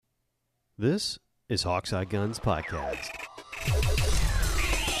This is Hawkseye Guns Podcast.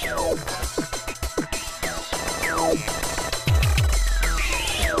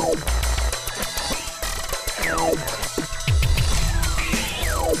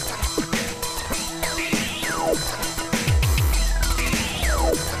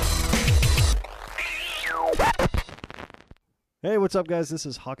 Hey, what's up, guys? This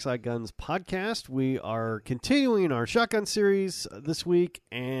is Hawkseye Guns Podcast. We are continuing our shotgun series this week,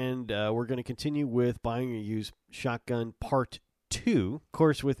 and we're going to continue with Buying a Used Shotgun Part 2. Of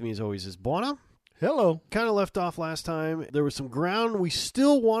course, with me as always is Buona. Hello. Kind of left off last time. There was some ground we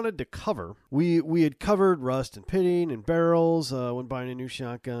still wanted to cover. We had covered rust and pitting and barrels when buying a new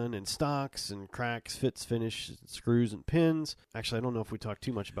shotgun, and stocks and cracks, fits, finish, screws and pins. Actually, I don't know if we talked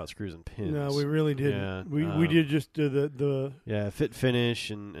too much about screws and pins. No, we really didn't. Yeah, we did just do the fit,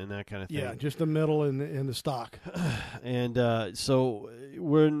 finish, and that kind of thing. Yeah, just the metal and the stock. And so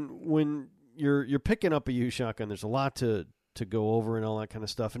when you're picking up a used shotgun, there's a lot to go over and all that kind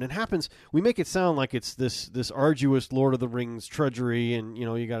of stuff. And it happens, we make it sound like it's this arduous Lord of the Rings trudgery, and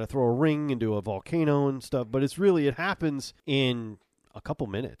you got to throw a ring into a volcano and stuff, but it happens in a couple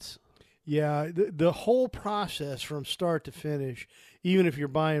minutes. Yeah, the whole process from start to finish, even if you're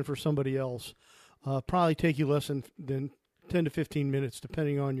buying for somebody else, probably take you less than 10 to 15 minutes,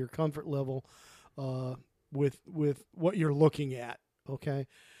 depending on your comfort level with what you're looking at, okay,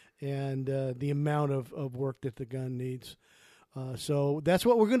 and the amount of work that the gun needs. So that's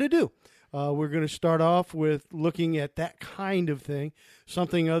what we're going to do. We're going to start off with looking at that kind of thing,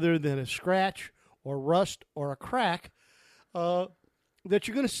 something other than a scratch or rust or a crack that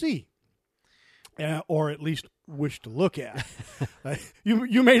you're going to see, or at least wish to look at.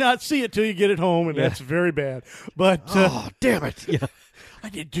 You may not see it till you get it home, and that's very bad. But oh, damn it! Yeah.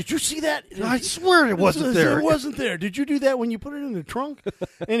 Did you see that? I swear it wasn't there. It wasn't there. Did you do that when you put it in the trunk?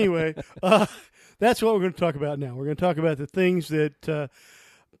 Anyway, that's what we're going to talk about now. We're going to talk about the things that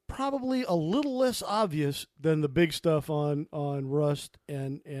probably a little less obvious than the big stuff on rust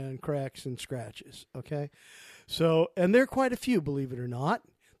and cracks and scratches, okay? So, and there are quite a few, believe it or not,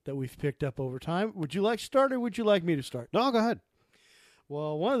 that we've picked up over time. Would you like to start, or would you like me to start? No, go ahead.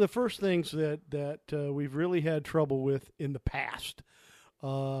 Well, one of the first things that we've really had trouble with in the past,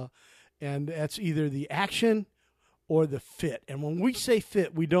 and that's either the action or the fit. And when we say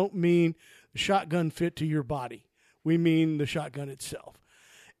fit, we don't mean the shotgun fit to your body. We mean the shotgun itself.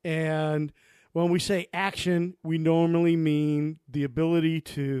 And when we say action, we normally mean the ability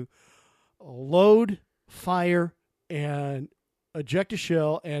to load, fire, and eject a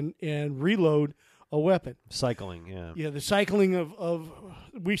shell and reload a weapon. Cycling, yeah. Yeah, the cycling of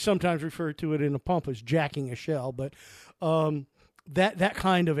we sometimes refer to it in a pump as jacking a shell, but that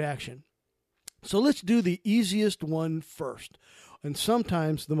kind of action. So let's do the easiest one first, and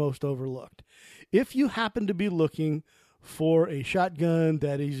sometimes the most overlooked. If you happen to be looking for a shotgun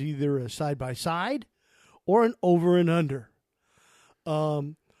that is either a side-by-side or an over and under,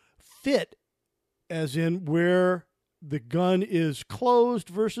 fit, as in where the gun is closed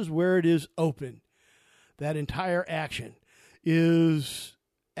versus where it is open, that entire action is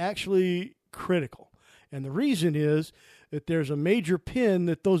actually critical. And the reason is that there's a major pin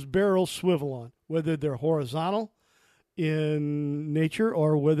that those barrels swivel on, whether they're horizontal in nature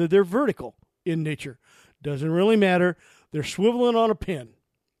or whether they're vertical in nature. Doesn't really matter. They're swiveling on a pin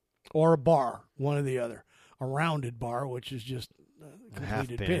or a bar, one or the other. A rounded bar, which is just a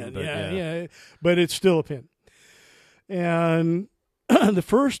completed pin. Yeah, but it's still a pin. And the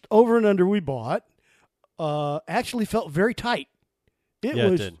first over and under we bought actually felt very tight. It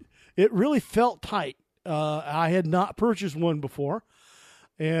did. It really felt tight. I had not purchased one before,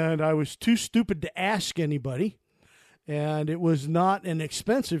 and I was too stupid to ask anybody, and it was not an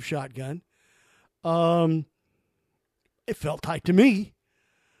expensive shotgun. It felt tight to me,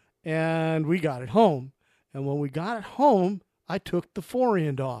 and we got it home. And when we got it home, I took the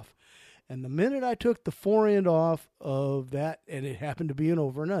forend off. And the minute I took the forend off of that, and it happened to be an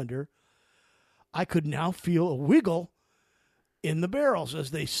over and under, I could now feel a wiggle in the barrels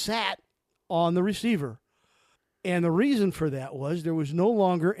as they sat on the receiver. And the reason for that was there was no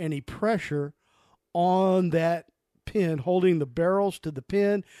longer any pressure on that pin holding the barrels to the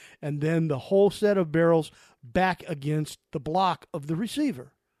pin and then the whole set of barrels back against the block of the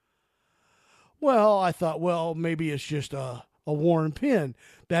receiver. Well, I thought, maybe it's just a worn pin.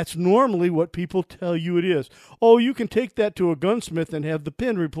 That's normally what people tell you it is. Oh, you can take that to a gunsmith and have the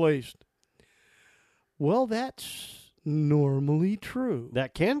pin replaced. Well, that's normally true.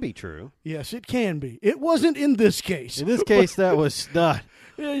 That can be true. Yes, it can be. It wasn't in this case. In this case, that was not.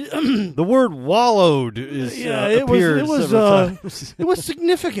 The word "wallowed" is it appears was several times. it was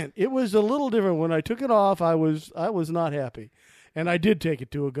significant. It was a little different. When I took it off, I was not happy, and I did take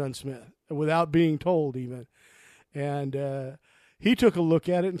it to a gunsmith without being told even, and he took a look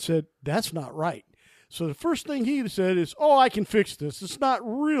at it and said, "That's not right." So the first thing he said is, "Oh, I can fix this. It's not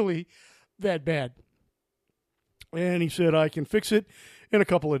really that bad." And he said, "I can fix it in a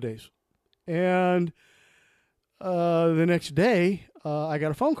couple of days." And the next day, I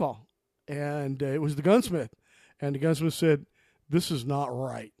got a phone call, and it was the gunsmith. And the gunsmith said, "This is not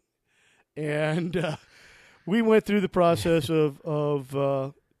right." And we went through the process of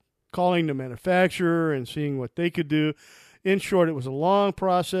calling the manufacturer and seeing what they could do. In short, it was a long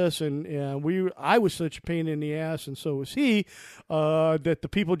process, and I was such a pain in the ass, and so was he, that the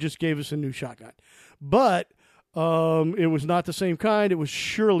people just gave us a new shotgun. But it was not the same kind. It was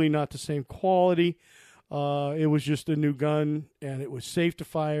surely not the same quality. It was just a new gun, and it was safe to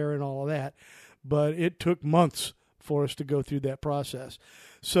fire and all of that. But it took months for us to go through that process.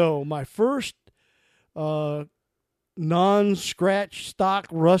 So my first non-scratch stock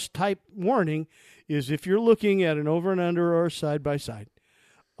rust type warning is if you're looking at an over and under or a side-by-side,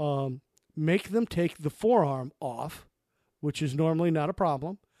 make them take the forearm off, which is normally not a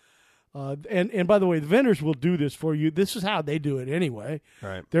problem. And by the way, the vendors will do this for you. This is how they do it anyway.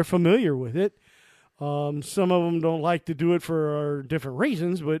 Right. They're familiar with it. Some of them don't like to do it for different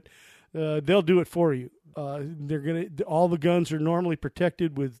reasons, but they'll do it for you. All the guns are normally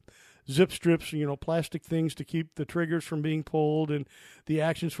protected with zip strips, plastic things to keep the triggers from being pulled and the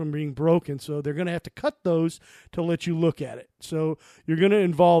actions from being broken. So they're going to have to cut those to let you look at it. So you're going to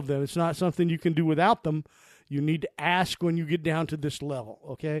involve them. It's not something you can do without them. You need to ask when you get down to this level,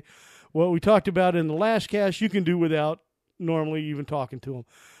 okay? What we talked about in the last cast, you can do without normally even talking to them,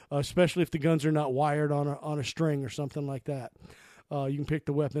 especially if the guns are not wired on a string or something like that. You can pick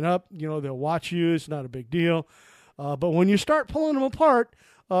the weapon up. They'll watch you. It's not a big deal. But when you start pulling them apart,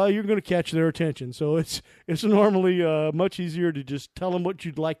 you're going to catch their attention. So it's normally much easier to just tell them what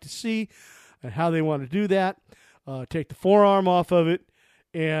you'd like to see and how they want to do that. Take the forearm off of it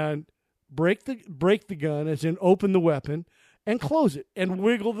and break the gun, as in open the weapon, and close it and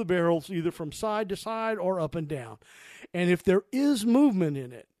wiggle the barrels either from side to side or up and down. And if there is movement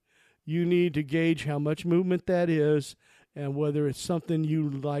in it, you need to gauge how much movement that is and whether it's something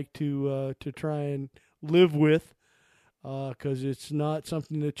you'd like to try and live with, because it's not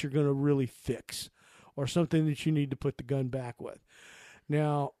something that you're going to really fix or something that you need to put the gun back with.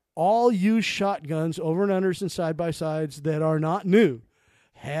 Now, all used shotguns, over and unders and side-by-sides that are not new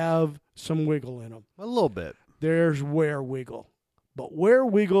have some wiggle in them. A little bit. There's wear wiggle. But wear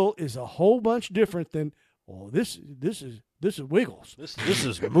wiggle is a whole bunch different than, this is wiggles. This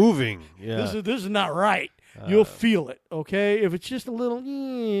is moving. Yeah. This is not right. You'll feel it, okay? If it's just a little,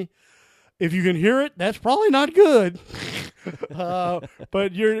 if you can hear it, that's probably not good. But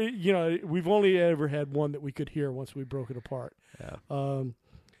we've only ever had one that we could hear once we broke it apart. Yeah.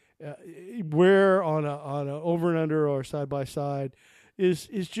 Wear on a over and under or side by side is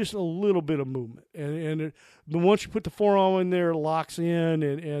just a little bit of movement, and once you put the forearm in there, it locks in,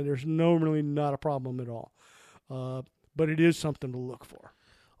 and there's normally not a problem at all. But it is something to look for.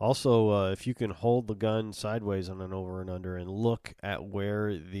 Also, if you can hold the gun sideways on an over and under and look at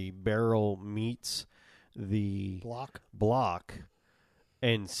where the barrel meets the block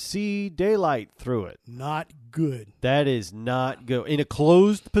and see daylight through it. Not good. That is not good. In a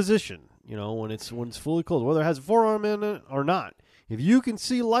closed position, when it's fully closed, whether it has a forearm in it or not. If you can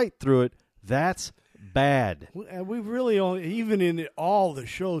see light through it, that's bad. And we've really only, even in all the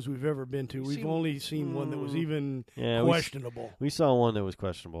shows we've ever been to, we've only seen one that was even questionable. We saw one that was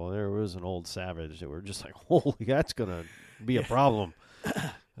questionable. There was an old Savage that were just like, holy, that's going to be a problem.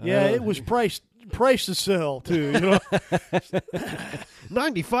 It was priced to sell, too.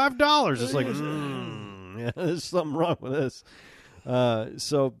 $95. It's like, there's something wrong with this.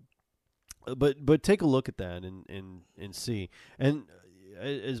 But take a look at that and see. And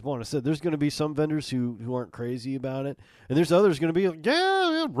as Juana said, there's going to be some vendors who aren't crazy about it, and there's others going to be like,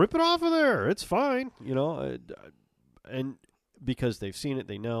 yeah, rip it off of there. It's fine, and because they've seen it,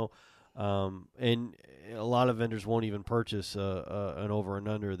 they know. And a lot of vendors won't even purchase an over and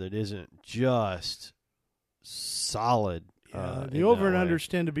under that isn't just solid. The over and unders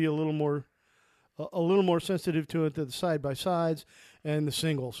tend to be a little more sensitive to it than the side by sides and the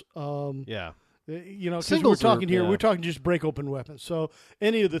singles. Because we're talking here, we're talking just break open weapons. So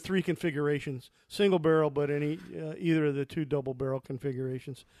any of the three configurations, single barrel, but either of the two double barrel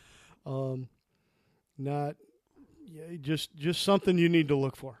configurations, not Yeah, just something you need to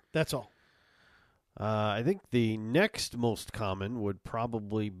look for. That's all. I think the next most common would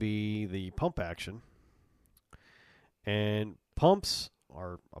probably be the pump action. And pumps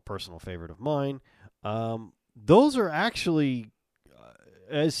are a personal favorite of mine. Those are actually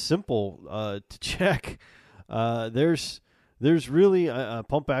as simple to check. There's really a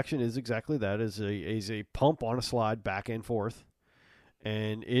pump action is exactly that, is a pump on a slide back and forth.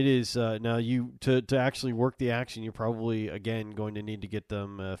 And it is now you to actually work the action, you're probably again going to need to get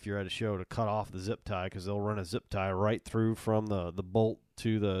them if you're at a show to cut off the zip tie, because they'll run a zip tie right through from the bolt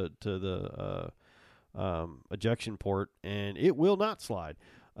to the ejection port, and it will not slide.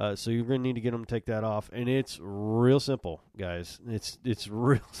 So you're going to need to get them to take that off, and it's real simple, guys. It's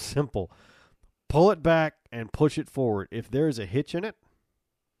real simple. Pull it back and push it forward. If there's a hitch in it,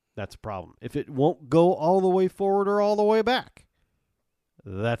 that's a problem. If it won't go all the way forward or all the way back,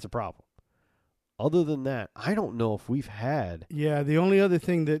 that's a problem. Other than that, I don't know if we've had. Yeah, the only other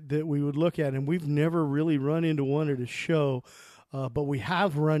thing that we would look at, and we've never really run into one at a show, but we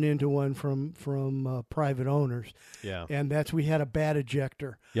have run into one from private owners. Yeah. And that's we had a bad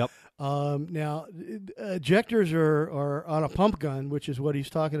ejector. Yep. Now, ejectors are on a pump gun, which is what he's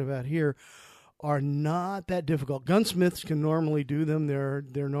talking about here, are not that difficult. Gunsmiths can normally do them.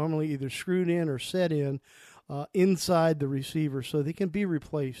 They're normally either screwed in or set in inside the receiver, so they can be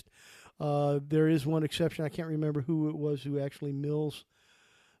replaced. There is one exception. I can't remember who it was who actually mills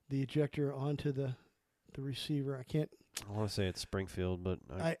the ejector onto the receiver. I want to say it's Springfield, but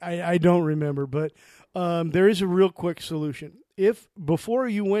I don't remember. But there is a real quick solution. If before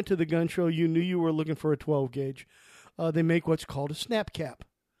you went to the gun show you knew you were looking for a 12 gauge, they make what's called a snap cap.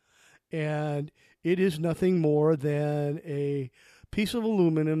 And it is nothing more than a piece of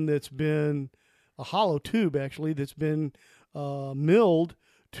aluminum that's been, a hollow tube actually, that's been milled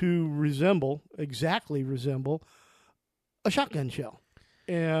to exactly resemble a shotgun shell.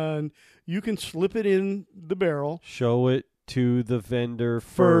 And you can slip it in the barrel. Show it to the vendor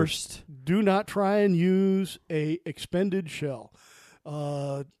first. Do not try and use a expended shell.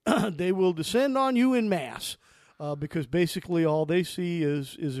 They will descend on you in mass. Because basically all they see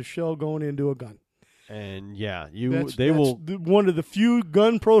is a shell going into a gun. And yeah, that's one of the few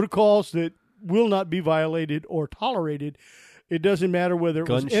gun protocols that will not be violated or tolerated. It doesn't matter whether it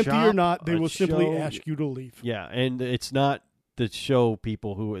was empty or not. They will simply ask you to leave. Yeah, and it's not the show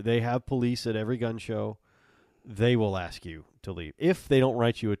people who they have police at every gun show. They will ask you to leave if they don't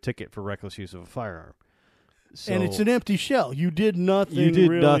write you a ticket for reckless use of a firearm. So, and it's an empty shell. You did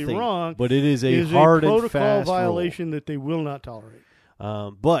nothing wrong. But it is a hard and fast protocol violation that they will not tolerate.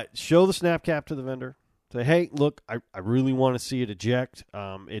 But show the snap cap to the vendor. Say, hey, look, I really want to see it eject.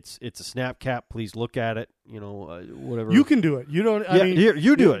 It's a snap cap. Please look at it. Whatever. You can do it. You don't. I mean, here,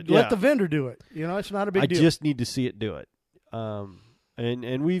 you do it. Let the vendor do it. It's not a big deal. I just need to see it do it.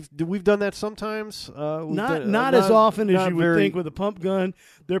 And we've done that sometimes. Not as often as you would think with a pump gun.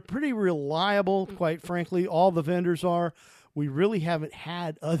 They're pretty reliable, quite frankly. All the vendors are. We really haven't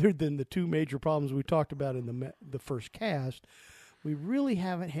had, other than the two major problems we talked about in the first cast, we really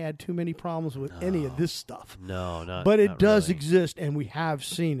haven't had too many problems with any of this stuff. No, not. But it not does really. exist, and we have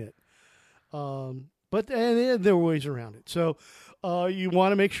seen it. But there are ways around it. So you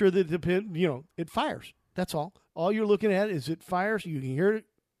want to make sure that the pin, it fires. That's all. All you're looking at is it fires. You can hear it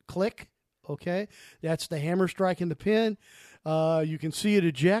click. Okay, that's the hammer striking the pin. You can see it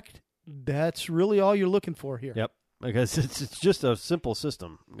eject. That's really all you're looking for here. Yep, because it's just a simple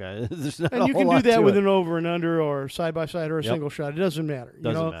system, guys. And you can do that with an over and under or side by side or a single shot. It doesn't matter.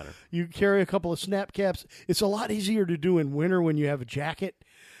 Doesn't matter. You carry a couple of snap caps. It's a lot easier to do in winter when you have a jacket.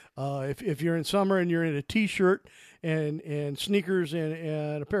 If you're in summer and you're in a t-shirt and sneakers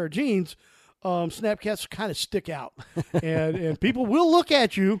and a pair of jeans, snap caps kind of stick out, and people will look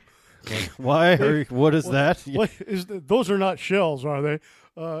at you. Why? What is that? Those are not shells, are they?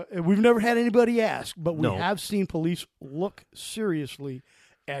 We've never had anybody ask, but we have seen police look seriously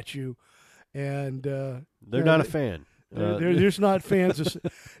at you, and they're not a fan. They're just not fans.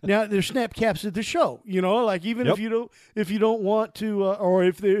 Now there's snap caps at the show. Like even if you don't want to, or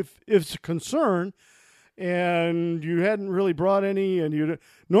if it's a concern, and you hadn't really brought any, and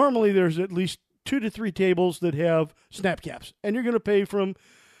normally there's at least 2 to 3 tables that have snap caps, and you're going to pay from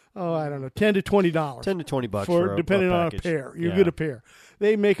I don't know, $10 to $20. $10 to $20 for depending on a package. pair. You Yeah. get a pair.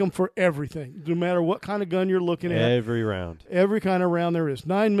 They make them for everything, no matter what kind of gun you're looking at. Every round. Every kind of round there is.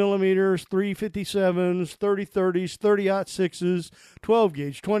 9mm, 357s, 30-30s, 30-06s, 12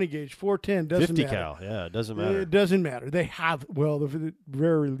 gauge, 20 gauge, 410. Doesn't 50 matter. cal. Yeah, it doesn't matter. It doesn't matter. They have,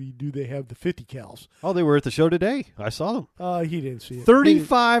 rarely do they have the 50 cals. Oh, they were at the show today. I saw them. He didn't see it.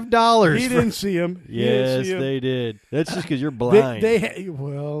 $35. He didn't see him. Yes, they did. That's just because you're blind.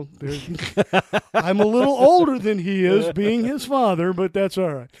 I'm a little older than he is, being his father, but that's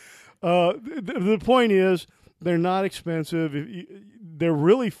all right. The point is, they're not expensive. They're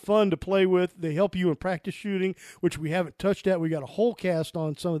really fun to play with. They help you in practice shooting, which we haven't touched at. We got a whole cast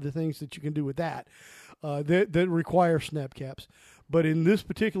on some of the things that you can do with that that require snap caps. But in this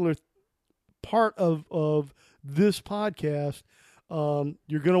particular part of this podcast,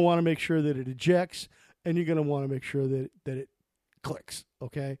 you're going to want to make sure that it ejects, and you're going to want to make sure that it clicks.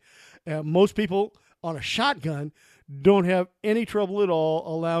 Okay, most people on a shotgun don't have any trouble at all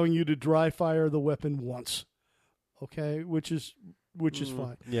allowing you to dry fire the weapon once. Okay, which is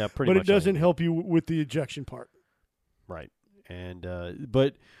fine. Yeah, pretty but much. But it doesn't help you with the ejection part. Right. And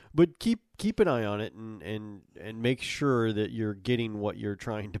but keep an eye on it and make sure that you're getting what you're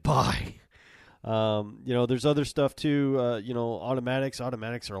trying to buy. There's other stuff too. Automatics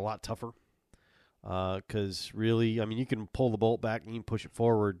are a lot tougher. Because really, I mean, you can pull the bolt back and you can push it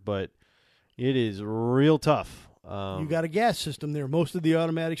forward, but it is real tough. You got a gas system there. Most of the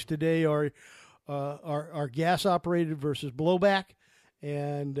automatics today are gas operated versus blowback,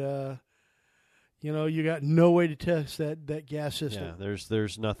 and you got no way to test that gas system. Yeah,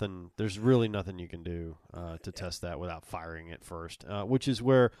 there's really nothing you can do to test that without firing it first, which is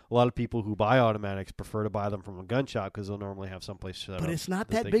where a lot of people who buy automatics prefer to buy them from a gun shop because they'll normally have someplace set up. But it's not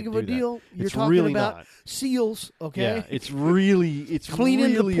that they big can of a do that. deal. You're It's talking really about not. seals, okay? Yeah, it's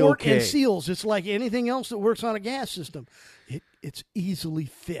cleaning the port okay. and seals. It's like anything else that works on a gas system. It's easily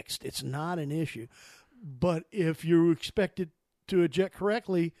fixed. It's not an issue. But if you expect it to eject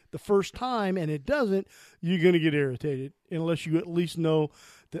correctly the first time and it doesn't, you're going to get irritated unless you at least know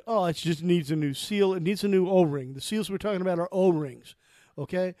that, it just needs a new seal. It needs a new O-ring. The seals we're talking about are O-rings,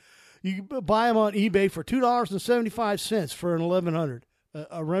 okay? You can buy them on eBay for $2.75 for an 1100,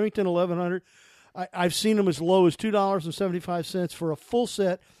 a Remington 1100. I've seen them as low as $2.75 for a full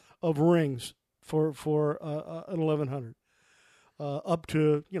set of rings for an 1100, up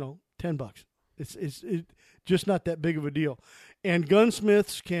to $10. It's just not that big of a deal. And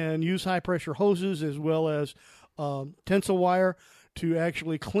gunsmiths can use high-pressure hoses as well as tensile wire to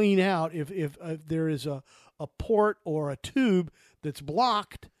actually clean out if there is a port or a tube that's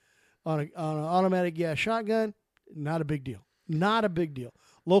blocked on an automatic gas shotgun. Not a big deal. Not a big deal.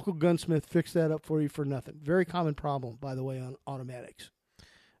 Local gunsmith fix that up for you for nothing. Very common problem, by the way, on automatics.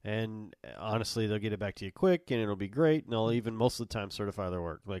 And honestly, they'll get it back to you quick, and it'll be great. And they'll even most of the time certify their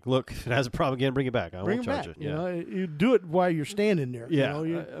work. Like, look, if it has a problem again, bring it back. I won't charge it. Yeah. You do it while you're standing there. Yeah,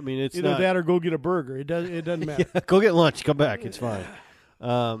 I mean, it's either not that or go get a burger. It doesn't matter. Yeah, go get lunch. Come back. It's fine.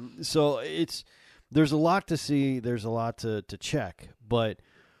 So there's a lot to see. There's a lot to check. But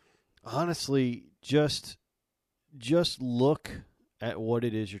honestly, just look at what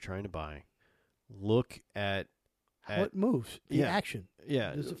it is you're trying to buy. Look at how it moves. The action.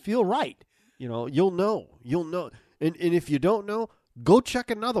 Yeah. Does it feel right? You'll know. And if you don't know, go check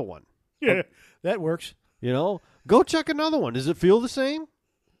another one. Yeah, that works. Go check another one. Does it feel the same?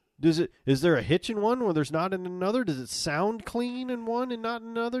 Is there a hitch in one where there's not in another? Does it sound clean in one and not in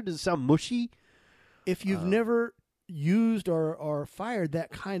another? Does it sound mushy? If you've never used or fired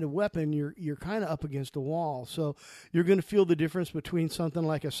that kind of weapon, you're kind of up against a wall. So you're going to feel the difference between something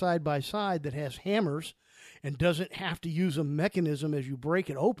like a side-by-side that has hammers and doesn't have to use a mechanism as you break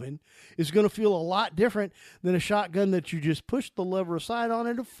it open, is going to feel a lot different than a shotgun that you just push the lever aside on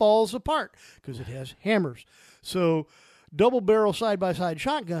and it falls apart because it has hammers. So double-barrel side-by-side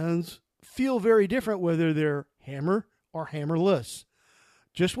shotguns feel very different whether they're hammer or hammerless.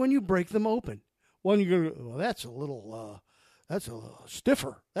 Just when you break them open. One, you're going to go, well, that's a little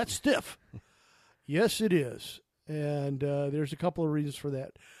stiffer. That's stiff. Yes, it is. And there's a couple of reasons for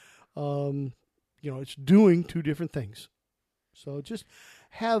that. It's doing two different things. So just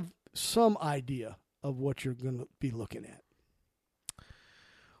have some idea of what you're going to be looking at.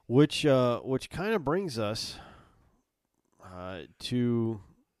 Which kind of brings us to.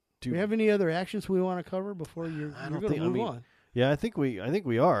 Do we have any other actions we want to cover before you're going to move on? Yeah, I think we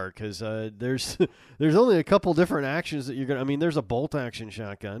are because there's only a couple different actions that you're gonna. I mean, there's a bolt action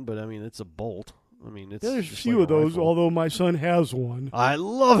shotgun, but I mean it's a bolt. I mean, it's There's a just few like of those, rifle. although my son has one. I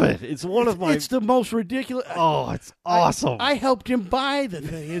love it. It's one of my. It's the most ridiculous. Oh, it's awesome. I helped him buy the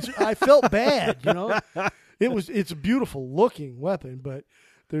thing. I felt bad, It's a beautiful looking weapon, but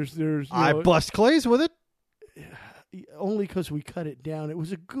there's I bust clays with it. only because we cut it down. It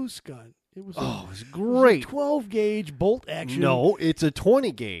was a goose gun. It was it was great. 12 gauge bolt action. No, it's a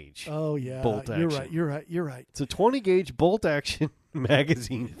 20 gauge. Oh yeah, bolt action. You're right. It's a 20 gauge bolt action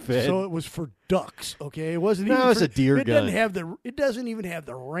magazine fed. So it was for ducks. Okay, it wasn't. No, even it's for, a deer it gun. It doesn't even have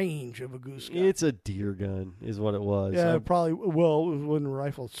the range of a goose gun. It's a deer gun, is what it was. Yeah, probably. Well, it wasn't a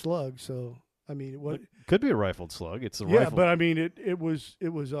rifled slug, so I mean, what? Could be a rifled slug. It's a Yeah, rifle. but I mean, it was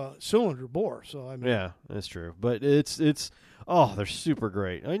a cylinder bore. So I mean, Yeah, that's true. But it's they're super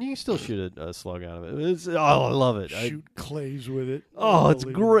great. I mean, you can still shoot a slug out of it. I love it. shoot clays with it. It's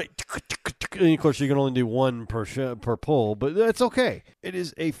Unbelievable. great. And of course, you can only do one per pull, but that's okay. It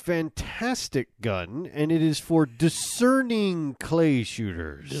is a fantastic gun, and it is for discerning clay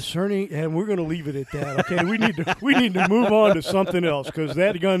shooters. Discerning, and we're going to leave it at that. Okay, we need to move on to something else because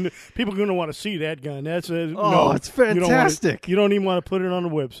that gun, people are going to want to see that gun. That's no, it's fantastic. You don't even want to put it on the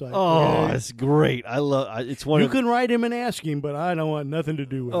website. Oh, okay? it's great. I love. It's one. You of, can write him and ask him, but I don't want nothing to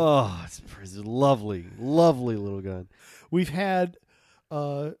do with it. Oh, it's a lovely, lovely little gun. We've had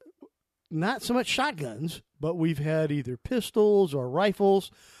not so much shotguns, but we've had either pistols or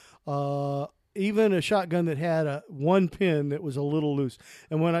rifles, even a shotgun that had one pin that was a little loose,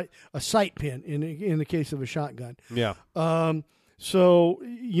 and a sight pin in the case of a shotgun. Yeah. So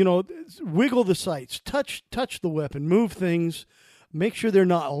wiggle the sights, touch the weapon, move things, make sure they're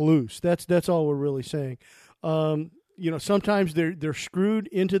not loose. That's all we're really saying. Sometimes they're screwed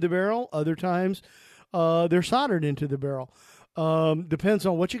into the barrel, other times they're soldered into the barrel. Depends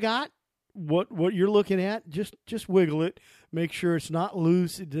on what you got, what you're looking at. Just wiggle it, make sure it's not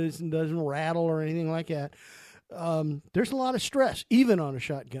loose, it doesn't rattle or anything like that. There's a lot of stress even on a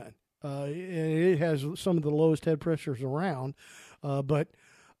shotgun. It has some of the lowest head pressures around, but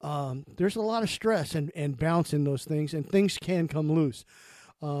there's a lot of stress and bounce in those things, and things can come loose.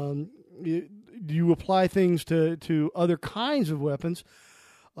 You apply things to other kinds of weapons.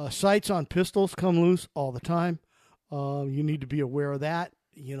 Sights on pistols come loose all the time. You need to be aware of that,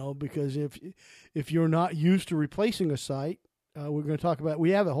 because if you're not used to replacing a sight, we're going to talk about.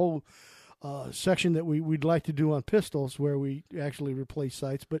 We have a whole section that we'd like to do on pistols where we actually replace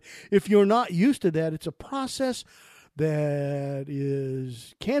sights. But if you're not used to that, it's a process that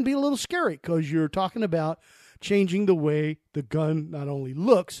can be a little scary because you're talking about changing the way the gun not only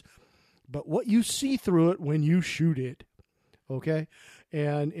looks, but what you see through it when you shoot it. Okay,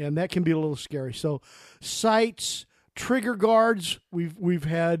 and that can be a little scary. So sights, trigger guards. We've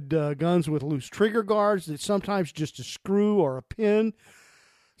had guns with loose trigger guards that sometimes just a screw or a pin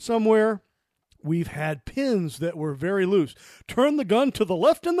somewhere. We've had pins that were very loose. Turn the gun to the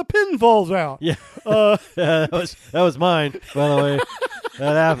left and the pin falls out. Yeah, that was mine. By the way,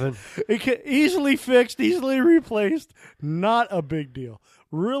 that happened. It can easily fixed, easily replaced. Not a big deal.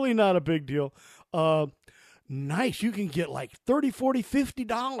 Really not a big deal. Nice. You can get like $30, $40,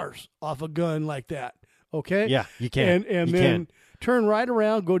 $50 off a gun like that. Okay? Yeah, you can. And you then can. turn right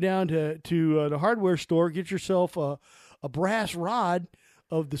around, go down to the hardware store, get yourself a brass rod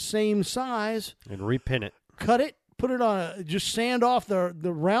of the same size. And repin it. Cut it, put it on just sand off the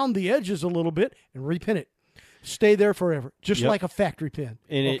round the edges a little bit, and repin it. Stay there forever, just like a factory pin.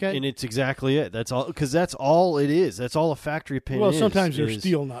 And it's exactly it. That's all, because that's all it is. That's all a factory pin is. Well, sometimes they're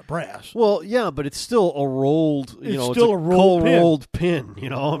steel, not brass. Well, yeah, but it's still a rolled, it's still a rolled pin.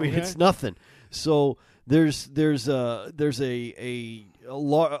 I mean, it's nothing. So there's a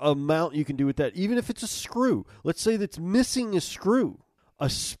amount you can do with that, even if it's a screw. Let's say that's missing a screw,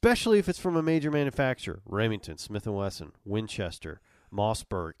 especially if it's from a major manufacturer, Remington, Smith & Wesson, Winchester,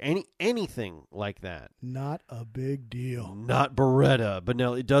 Mossberg, anything like that. Not a big deal. Not Beretta, but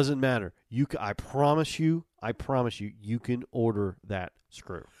no, it doesn't matter. I promise you, you can order that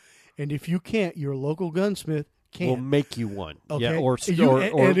screw. And if you can't, your local gunsmith can. We'll make you one. Okay. Yeah, or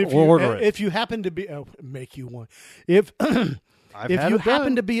if order it. If you happen to be, make you one. If you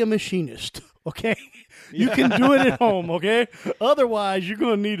happen to be a machinist, okay, you can do it at home, okay? Otherwise, you're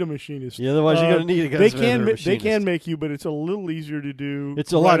going to need a machinist. Yeah, otherwise you're going to need a gunsmith. They can make you, but it's a little easier to do.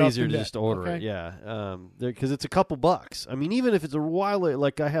 It's a lot easier to just order it, yeah. Because it's a couple bucks. I mean, even if it's a while,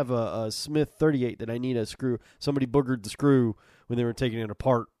 like I have a Smith 38 that I need a screw. Somebody boogered the screw when they were taking it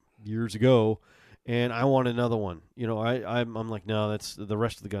apart years ago, and I want another one. I'm like, no, that's the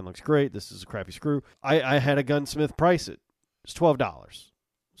rest of the gun looks great. This is a crappy screw. I had a gunsmith price it. It's $12.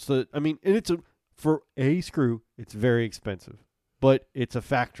 So I mean, and for a screw, it's very expensive, but it's a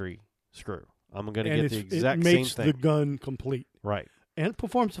factory screw. I'm going to and get the it exact same makes thing. the gun complete. Right. And it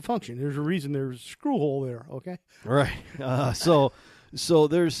performs the function. There's a reason there's a screw hole there, okay? Right. So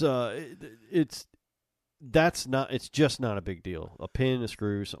there's it's just not a big deal. A pin, a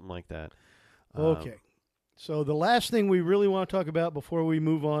screw, something like that. Okay. So the last thing we really want to talk about before we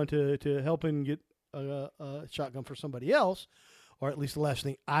move on to helping get a shotgun for somebody else, or at least the last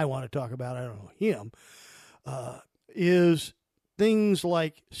thing I want to talk about, I don't know him, is things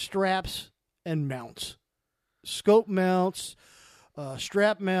like straps and mounts. Scope mounts,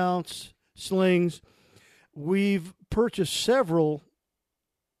 strap mounts, slings. We've purchased several,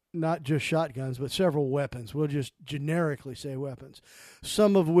 not just shotguns, but several weapons. We'll just generically say weapons.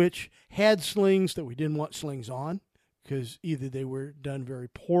 Some of which had slings that we didn't want slings on because either they were done very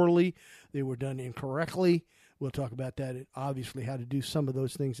poorly, they were done incorrectly. We'll talk about that, and obviously how to do some of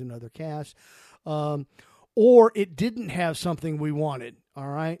those things in other casts. Or it didn't have something we wanted, all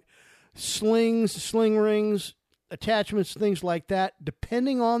right? Slings, sling rings, attachments, things like that,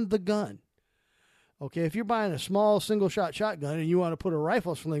 depending on the gun. Okay, if you're buying a small single-shot shotgun and you want to put a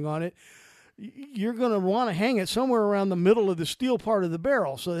rifle sling on it, you're going to want to hang it somewhere around the middle of the steel part of the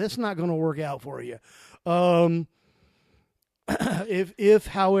barrel, so that's not going to work out for you. If,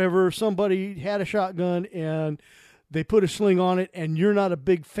 however, somebody had a shotgun and they put a sling on it and you're not a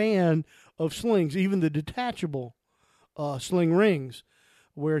big fan of slings, even the detachable sling rings,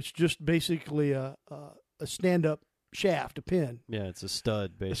 where it's just basically a stand-up shaft, a pin. Yeah, it's a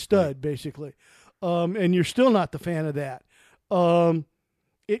stud, basically. A stud, basically. And you're still not the fan of that.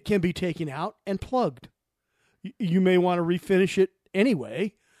 It can be taken out and plugged. You may want to refinish it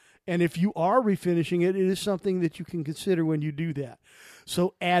anyway. And if you are refinishing it, it is something that you can consider when you do that.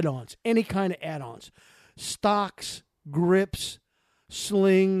 So add-ons, any kind of add-ons. Stocks, grips,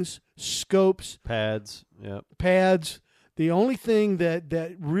 slings, scopes. Pads, yep. Pads. The only thing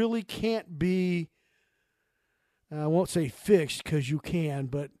that really can't be, I won't say fixed because you can,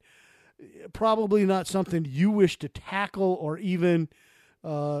 but probably not something you wish to tackle or even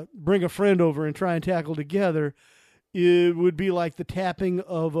bring a friend over and try and tackle together. It would be like the tapping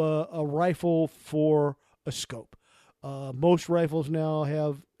of a rifle for a scope. Most rifles now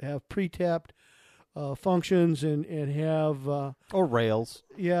have pre-tapped functions and have or rails.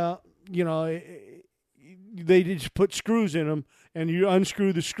 Yeah, they just put screws in them, and you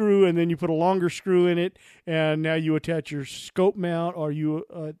unscrew the screw, and then you put a longer screw in it, and now you attach your scope mount, or you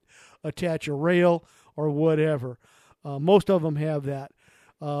attach a rail, or whatever. Most of them have that,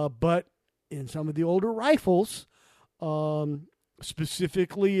 but in some of the older rifles,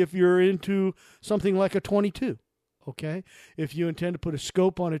 specifically if you're into something like a 22, okay? If you intend to put a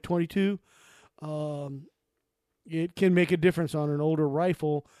scope on a 22, it can make a difference on an older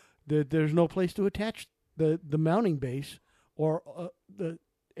rifle that there's no place to attach the mounting base or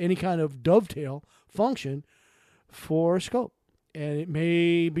any kind of dovetail function for a scope. And it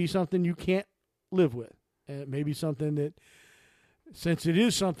may be something you can't live with. And it may be something that, since it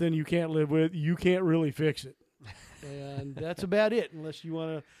is something you can't live with, you can't really fix it. And that's about it, unless you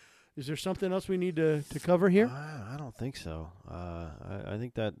want to. Is there something else we need to cover here? I don't think so. I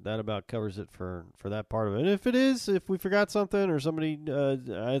think that about covers it for that part of it. And if it is, if we forgot something or somebody,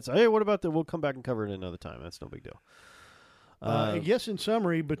 hey, what about that? We'll come back and cover it another time. That's no big deal. I guess in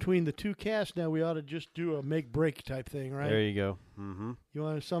summary, between the two casts now, we ought to just do a make-break type thing, right? There you go. Mm-hmm. You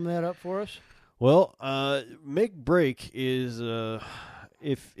want to sum that up for us? Well, make-break is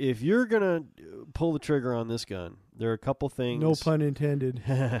if you're going to pull the trigger on this gun, there are a couple things. No pun intended.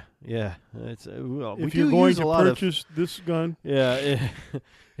 Yeah. It's, well, if you're going to purchase this gun. Yeah.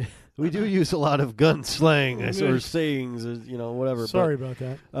 We do use a lot of gun slang or sayings, whatever. Sorry about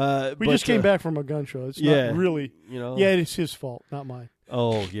that. We just came back from a gun show. It's not really. Yeah, it's his fault, not mine.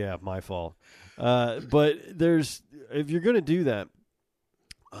 Oh, yeah, my fault. But if you're going to do that,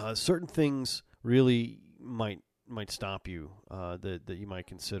 certain things really might stop you that you might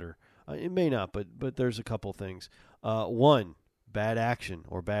consider. It may not, but there's a couple things. One, bad action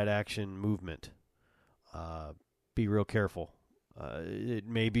or bad action movement. Be real careful. It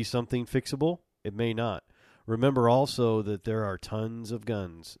may be something fixable. It may not. Remember also that there are tons of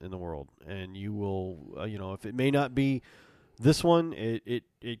guns in the world, and you will, if it may not be this one, it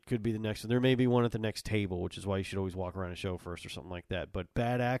could be the next one. There may be one at the next table, which is why you should always walk around a show first or something like that. But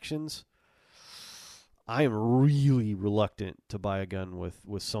bad actions, I am really reluctant to buy a gun with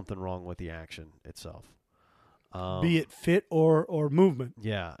something wrong with the action itself. Be it fit or movement.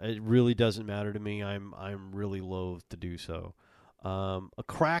 Yeah, it really doesn't matter to me. I'm really loath to do so. A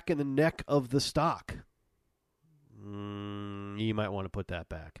crack in the neck of the stock. You might want to put that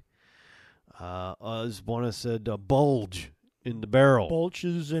back. As one has said, a bulge in the barrel.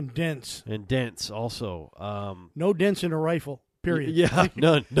 Bulges and dents. And dents also. No dents in a rifle, period. Yeah,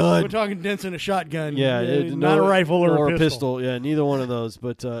 none. We're talking dents in a shotgun. Yeah, not a rifle or a pistol. Yeah, neither one of those.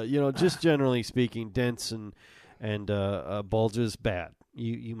 But just generally speaking, dents and bulges, bad.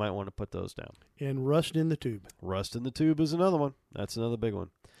 You might want to put those down. And rust in the tube. Rust in the tube is another one. That's another big one.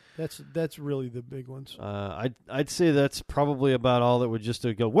 That's really the big ones. I'd say that's probably about all that would just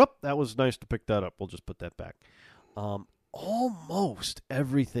go, whoop, that was nice to pick that up. We'll just put that back. Almost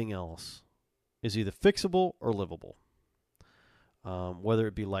everything else is either fixable or livable. Whether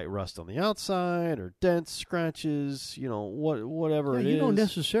it be light rust on the outside or dents, scratches, whatever it is. You don't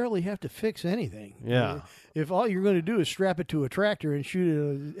necessarily have to fix anything. Yeah. If all you're going to do is strap it to a tractor and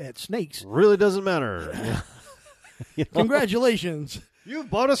shoot it at snakes. Really doesn't matter. Congratulations. You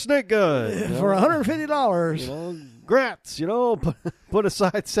bought a snake gun. For $150. Grats, put a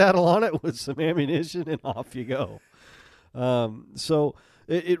side saddle on it with some ammunition and off you go. So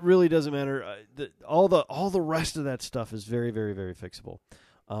it really doesn't matter. All the rest of that stuff is very, very, very fixable.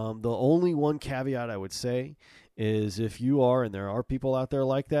 The only one caveat I would say is if you are, and there are people out there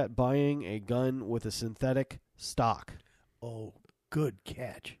like that, buying a gun with a synthetic stock. Oh, good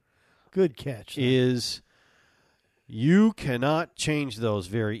catch. Good catch. Is you cannot change those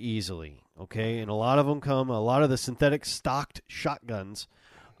very easily, okay? And a lot of the synthetic stocked shotguns,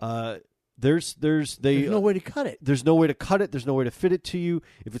 there's no way to cut it. There's no way to cut it. There's no way to fit it to you.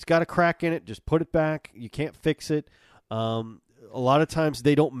 If it's got a crack in it, just put it back. You can't fix it. A lot of times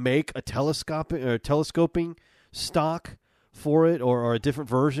they don't make a telescoping stock for it or a different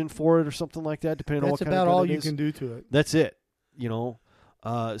version for it or something like that, depending on what kind of gun it is. That's about all you can do to it. That's it,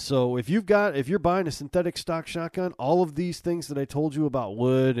 So if you're buying a synthetic stock shotgun, all of these things that I told you about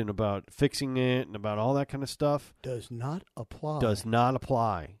wood and about fixing it and about all that kind of stuff does not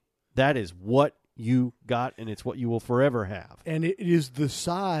apply. That is what you got, and it's what you will forever have. And it is the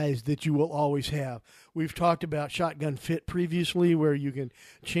size that you will always have. We've talked about shotgun fit previously, where you can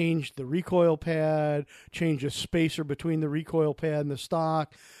change the recoil pad, change a spacer between the recoil pad and the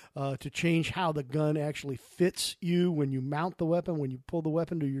stock, to change how the gun actually fits you when you mount the weapon, when you pull the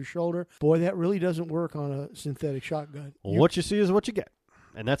weapon to your shoulder. Boy, that really doesn't work on a synthetic shotgun. Well, what you see is what you get,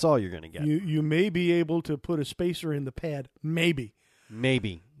 and that's all you're going to get. You may be able to put a spacer in the pad, maybe,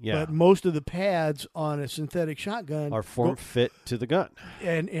 yeah. But most of the pads on a synthetic shotgun are form-fit to the gun.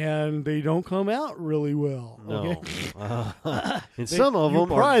 And they don't come out really well. No. Okay? And some of them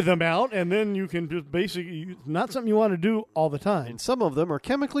pry them out, and then you can just basically, not something you want to do all the time. And some of them are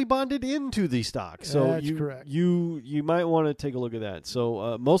chemically bonded into the stock. So that's correct. You might want to take a look at that.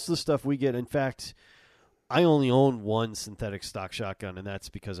 So most of the stuff we get, in fact, I only own one synthetic stock shotgun, and that's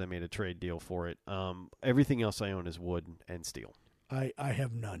because I made a trade deal for it. Everything else I own is wood and steel. I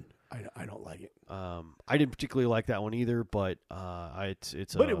have none. I don't like it. I didn't particularly like that one either, but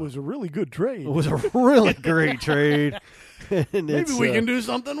it was a really good trade. It was a really great trade. And maybe we can do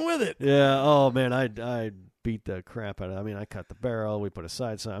something with it. Yeah. Oh man, I beat the crap out of it. I mean, I cut the barrel. We put a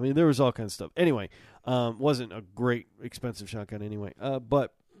side sign. I mean, there was all kinds of stuff. Anyway, wasn't a great expensive shotgun anyway.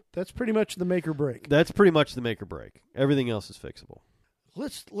 But that's pretty much the make or break. That's pretty much the make or break. Everything else is fixable.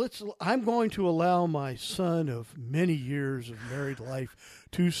 I'm going to allow my son of many years of married life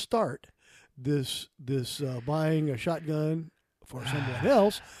to start this buying a shotgun for someone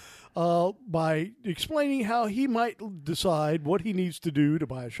else by explaining how he might decide what he needs to do to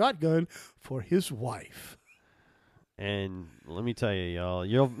buy a shotgun for his wife. And let me tell you, y'all,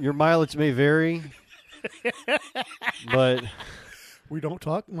 your mileage may vary, but we don't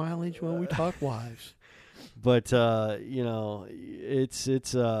talk mileage when we talk wives. But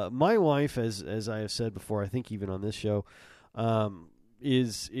it's my wife, as I have said before, I think even on this show,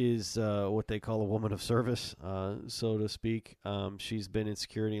 is what they call a woman of service, so to speak. She's been in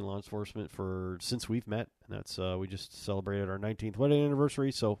security and law enforcement since we've met, and that's we just celebrated our 19th wedding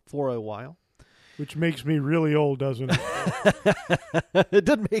anniversary, so for a while. Which makes me really old, doesn't it? It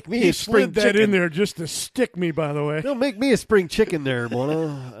doesn't make me he a spring slid that chicken. In there just to stick me, by the way. Don't make me a spring chicken there,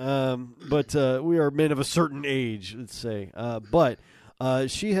 Mona. But we are men of a certain age, let's say. But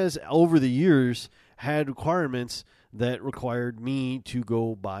she has, over the years, had requirements that required me to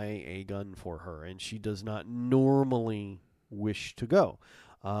go buy a gun for her, and she does not normally wish to go.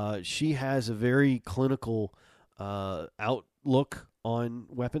 She has a very clinical outlook on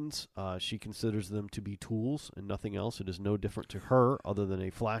weapons. She considers them to be tools and nothing else. It is no different to her other than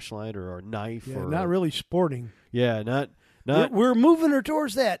a flashlight or a knife. Yeah, not really sporting. Yeah, not. We're moving her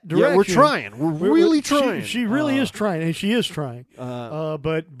towards that direction. Yeah, we're trying. We're really trying. She really is trying, and she is trying.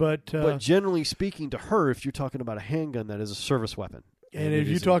 But generally speaking, to her, if you're talking about a handgun, that is a service weapon. And if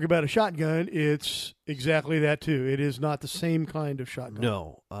you talk about a shotgun, it's exactly that too. It is not the same kind of shotgun.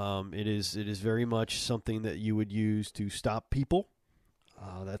 No, it is very much something that you would use to stop people.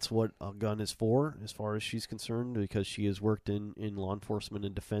 That's what a gun is for, as far as she's concerned, because she has worked in law enforcement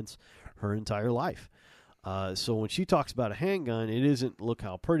and defense her entire life. So when she talks about a handgun, it isn't, look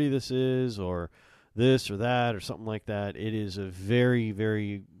how pretty this is, or this or that, or something like that. It is a very,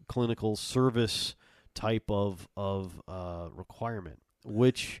 very clinical service type of requirement,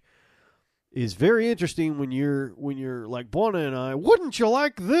 which is very interesting when you're like Buona and I. Wouldn't you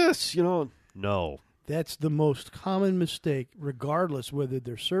like this? No. That's the most common mistake, regardless whether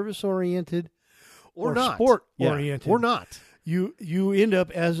they're service oriented or not. sport oriented or not. You end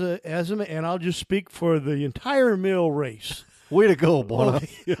up as a and I'll just speak for the entire male race. Way to go, Buona.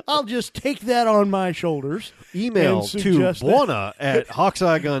 I'll just take that on my shoulders. Email to Buona at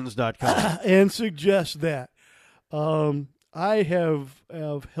hawkeyeguns.com and suggest that. I have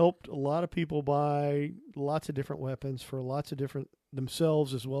helped a lot of people buy lots of different weapons for lots of different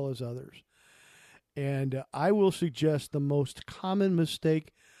themselves as well as others. And I will suggest the most common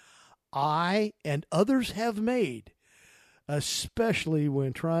mistake I and others have made, especially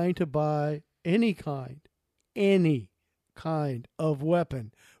when trying to buy any kind of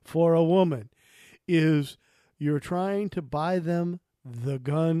weapon for a woman, is you're trying to buy them the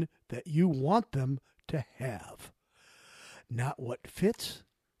gun that you want them to have. Not what fits,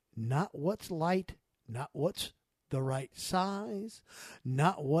 not what's light, not what's the right size,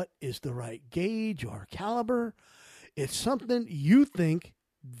 not what is the right gauge or caliber. It's something you think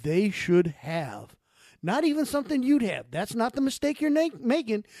they should have. Not even something you'd have. That's not the mistake you're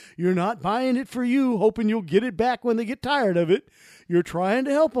making. You're not buying it for you, hoping you'll get it back when they get tired of it. You're trying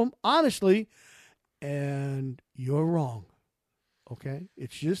to help them, honestly, and you're wrong. Okay?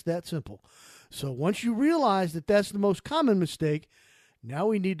 It's just that simple. So once you realize that that's the most common mistake, now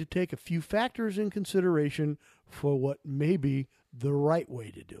we need to take a few factors in consideration for what may be the right way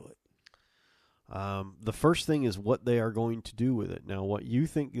to do it. The first thing is what they are going to do with it. Now, what you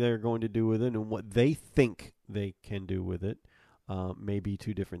think they're going to do with it and what they think they can do with it may be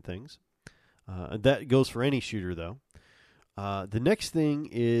two different things. That goes for any shooter, though. The next thing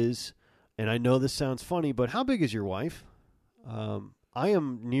is, and I know this sounds funny, but how big is your wife? I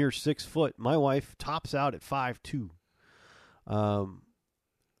am near 6 foot. My wife tops out at 5'2".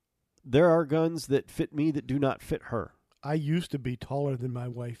 There are guns that fit me that do not fit her. I used to be taller than my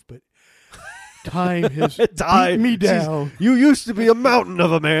wife, but time has beat me down. You used to be a mountain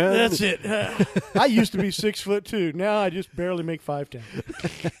of a man. That's it. I used to be 6 foot 2. Now I just barely make 5'10".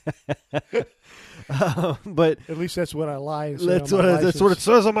 But at least that's what I lie and say. That's what it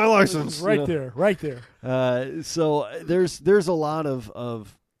says on my license. Right there. So there's a lot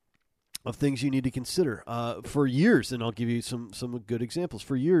of things you need to consider. For years, and I'll give you some good examples.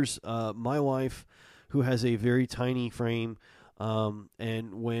 For years, my wife, who has a very tiny frame,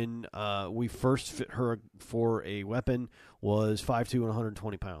 and when we first fit her for a weapon, was 5'2" and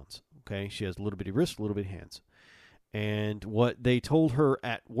 120 pounds. Okay, she has a little bitty wrist, a little bitty hands. And what they told her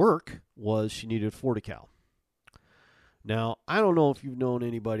at work was she needed a 40 cal. Now, I don't know if you've known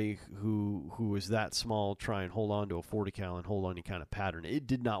anybody who is that small try and hold on to a 40 cal and hold on any kind of pattern. It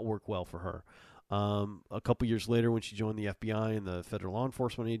did not work well for her. A couple years later, when she joined the FBI and the federal law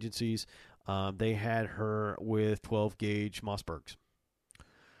enforcement agencies, they had her with 12 gauge Mossbergs.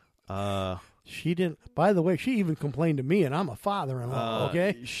 She didn't. By the way, she even complained to me, and I'm a father-in-law.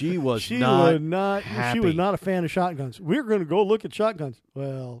 Okay, she was not happy. She was not a fan of shotguns. We're going to go look at shotguns.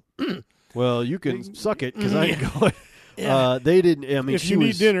 Well, you can suck it because I ain't going. Yeah. They didn't. I mean, if you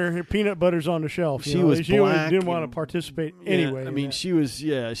need dinner, peanut butter's on the shelf. She was black. Didn't want to participate anyway. I mean, she was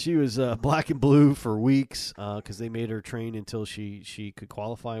black and blue for weeks because they made her train until she could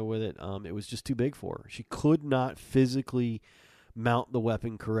qualify with it. It was just too big for her. She could not physically mount the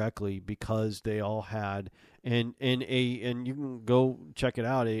weapon correctly because they all had and you can go check it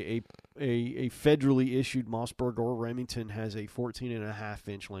out. A federally issued Mossberg or Remington has a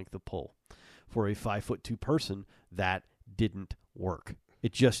 14.5-inch length of pull. For a 5'2" person, that didn't work.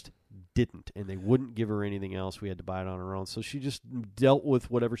 It just didn't, and they wouldn't give her anything else. We had to buy it on her own, so she just dealt with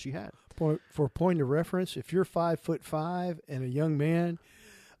whatever she had. For point of reference, if you're 5'5" and a young man,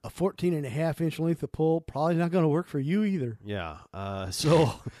 a 14.5-inch length of pull probably not going to work for you either. Yeah.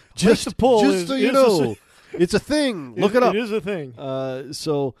 So just so you know, it's a thing. Look it up. It is a thing.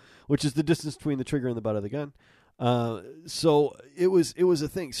 Which is the distance between the trigger and the butt of the gun. So it was a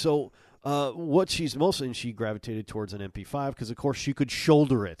thing. So. What she's mostly, and she gravitated towards an MP5 because, of course, she could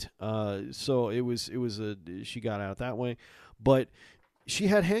shoulder it. So it was she got out that way, but she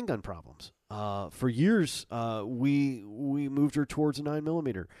had handgun problems. For years, we moved her towards a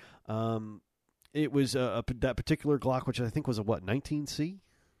 9mm. It was that particular Glock, which I think was a 19C,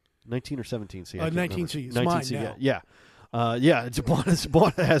 19 or 17C. 19C. It's 19C. mine now. Yeah. It's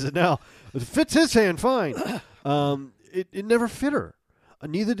Bwana has it now. It fits his hand fine. It never fit her.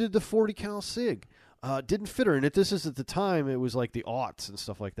 Neither did the 40 cal Sig. Didn't fit her. And this is at the time, it was like the aughts and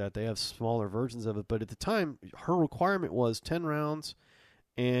stuff like that. They have smaller versions of it. But at the time, her requirement was 10 rounds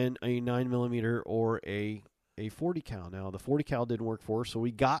and a 9mm or a 40 cal. Now, the 40 cal didn't work for her, so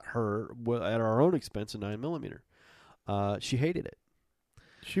we got her at our own expense a 9mm. She hated it.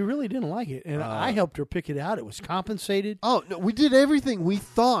 She really didn't like it. And I helped her pick it out. It was compensated. Oh, no, we did everything we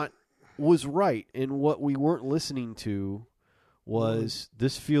thought was right. And what we weren't listening to was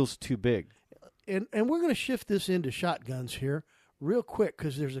this feels too big. And we're going to shift this into shotguns here real quick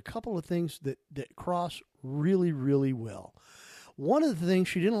because there's a couple of things that cross really, really well. One of the things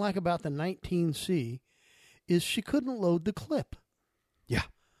she didn't like about the 19C is she couldn't load the clip. Yeah.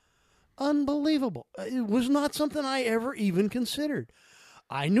 Unbelievable. It was not something I ever even considered.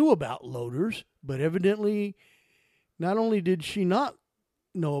 I knew about loaders, but evidently not only did she not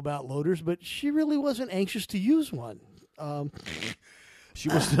know about loaders, but she really wasn't anxious to use one. She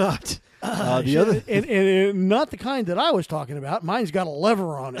was not. And not the kind that I was talking about. Mine's got a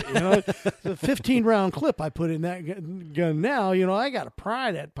lever on it. It's a 15-round clip I put in that gun now. I got to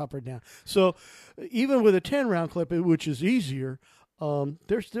pry that pupper down. So even with a 10-round clip, which is easier,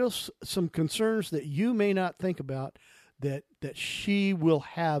 there's still some concerns that you may not think about that she will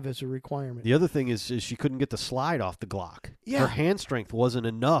have as a requirement. The other thing is she couldn't get the slide off the Glock. Yeah. Her hand strength wasn't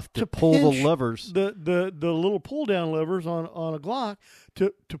enough to pull the levers. The little pull-down levers on a Glock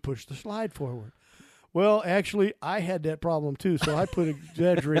to push the slide forward. Well, actually, I had that problem too, so I put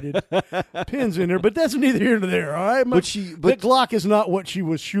exaggerated pins in there, but that's neither here nor there, all right? But the Glock is not what she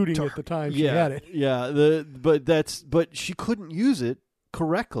was shooting at the time she had it. Yeah, but she couldn't use it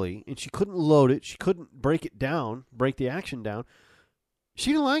correctly, and she couldn't load it. She couldn't break the action down.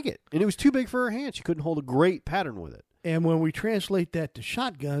 She didn't like it, and it was too big for her hand. She couldn't hold a great pattern with it. And when we translate that to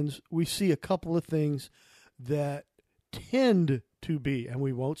shotguns, we see a couple of things that tend to be, and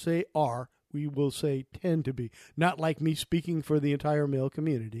we won't say are, we will say tend to be. Not like me speaking for the entire male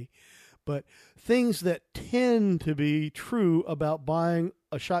community, but things that tend to be true about buying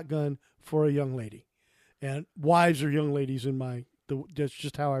a shotgun for a young lady. And wives or young ladies that's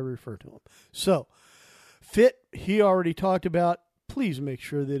just how I refer to them. So, fit, he already talked about. Please make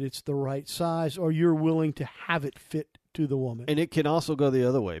sure that it's the right size or you're willing to have it fit to the woman. And it can also go the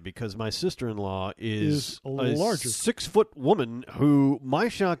other way because my sister-in-law is a little larger. 6-foot woman who my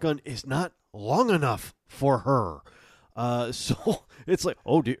shotgun is not long enough for her. So it's like,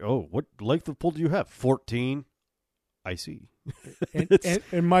 what length of pull do you have? 14. I see.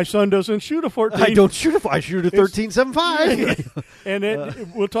 And my son doesn't shoot a 14. I don't shoot I shoot a 13.75.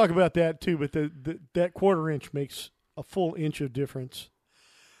 And we'll talk about that too. But that quarter inch makes a full inch of difference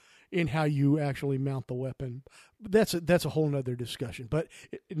in how you actually mount the weapon. That's a whole nother discussion. But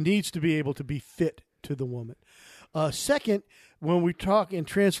it needs to be able to be fit to the woman. Second, when we talk and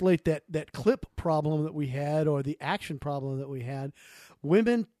translate that clip problem that we had or the action problem that we had,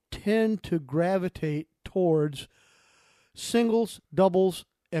 women tend to gravitate towards singles, doubles,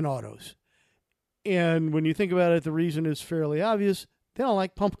 and autos. And when you think about it, the reason is fairly obvious. They don't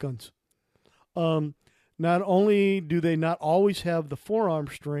like pump guns. Not only do they not always have the forearm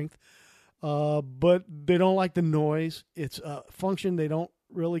strength, but they don't like the noise. It's a function they don't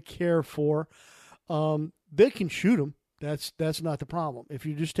really care for. They can shoot them. That's not the problem. If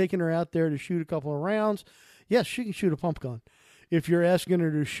you're just taking her out there to shoot a couple of rounds, yes, she can shoot a pump gun. If you're asking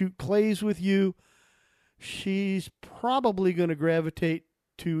her to shoot clays with you, she's probably going to gravitate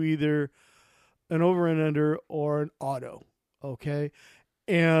to either an over and under or an auto, okay?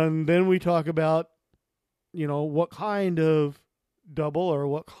 And then we talk about, what kind of double or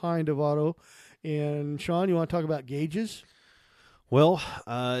what kind of auto. And, Sean, you want to talk about gauges? Well,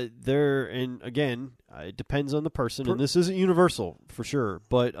 and again, it depends on the person, and this isn't universal for sure,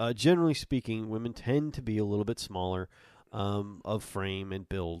 but generally speaking, women tend to be a little bit smaller of frame and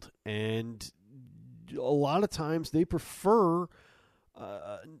build, and a lot of times they prefer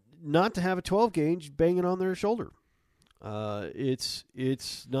not to have a 12 gauge banging on their shoulder.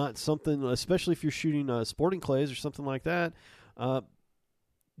 It's not something, especially if you're shooting sporting clays or something like that.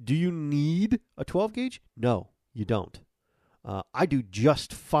 Do you need a 12 gauge? No, you don't. I do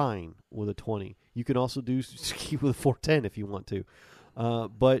just fine with a 20. You can also do ski with a 410 if you want to.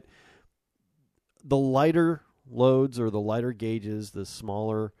 But the lighter loads or the lighter gauges, the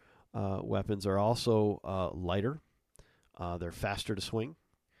smaller weapons are also lighter. They're faster to swing.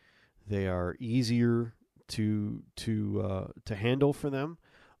 They are easier to handle for them.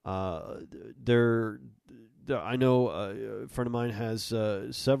 I know a friend of mine has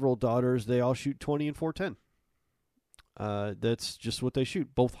several daughters. They all shoot 20 and 410. That's just what they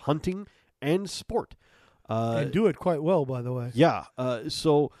shoot, both hunting and sport. And do it quite well, by the way. Yeah.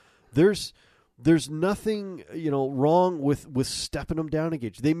 So there's nothing wrong with stepping them down a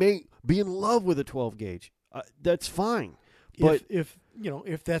gauge. They may be in love with a 12 gauge. That's fine. But if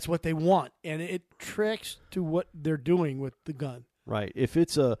that's what they want, and it tracks to what they're doing with the gun. Right. If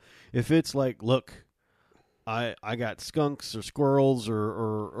it's like, look, I got skunks or squirrels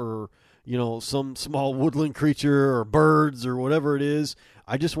or some small woodland creature or birds or whatever it is,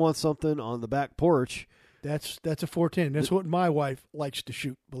 I just want something on the back porch. That's a 410. That's what my wife likes to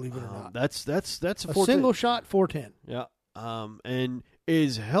shoot, believe it or not. That's a 410. Single shot 410. Yeah. And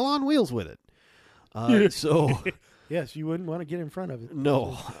is hell on wheels with it. So yes, you wouldn't want to get in front of it.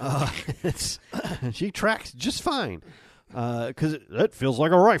 No. She tracks just fine. Because that feels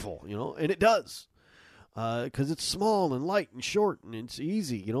like a rifle, and it does. Because it's small and light and short and it's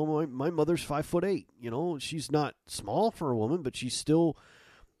easy. My mother's 5'8". She's not small for a woman, but she still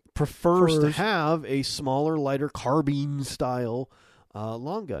prefers to have a smaller, lighter carbine style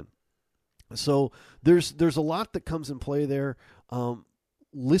long gun. So there's a lot that comes in play there.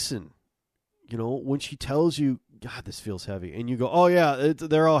 Listen, when she tells you, God, this feels heavy, and you go, oh yeah,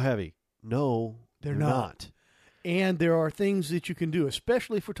 they're all heavy. No, they're not. And there are things that you can do,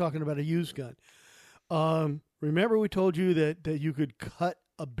 especially if we're talking about a used gun. Remember we told you that you could cut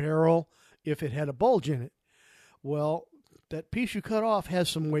a barrel if it had a bulge in it. Well, that piece you cut off has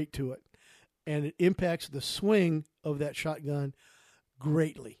some weight to it, and it impacts the swing of that shotgun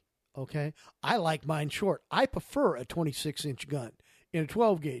greatly. Okay? I like mine short. I prefer a 26-inch gun in a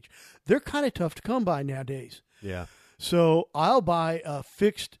 12 gauge. They're kind of tough to come by nowadays. Yeah. So I'll buy a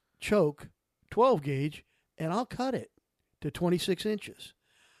fixed choke 12 gauge, and I'll cut it to 26 inches.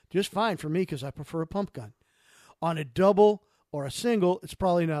 Just fine for me because I prefer a pump gun. On a double or a single, it's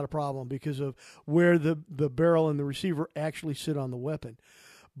probably not a problem because of where the barrel and the receiver actually sit on the weapon.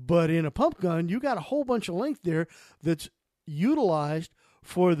 But in a pump gun, you got a whole bunch of length there that's utilized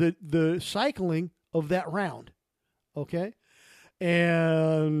for the cycling of that round. Okay?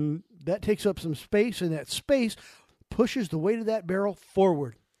 And that takes up some space, and that space pushes the weight of that barrel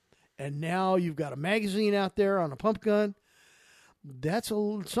forward. And now you've got a magazine out there on a pump gun. That's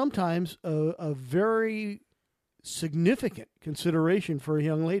sometimes a very significant consideration for a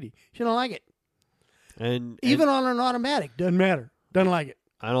young lady. She don't like it. And even on an automatic, doesn't matter. Doesn't like it.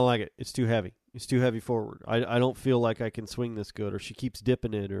 I don't like it. It's too heavy. It's too heavy forward. I don't feel like I can swing this good, or she keeps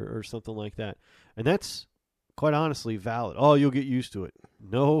dipping it or something like that. And that's quite honestly valid. Oh, you'll get used to it.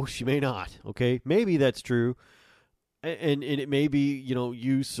 No, she may not. Okay? Maybe that's true. And it may be,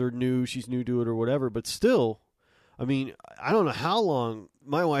 use or new, she's new to it or whatever, but still, I mean, I don't know how long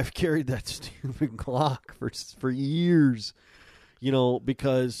my wife carried that stupid Glock for years,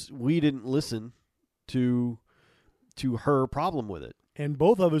 because we didn't listen to her problem with it. And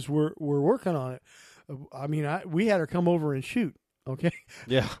both of us were working on it. I mean, we had her come over and shoot. Okay.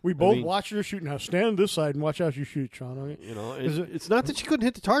 Yeah. We both watched her shoot. Now stand this side and watch how she shoots, Sean. Okay? It's not that she couldn't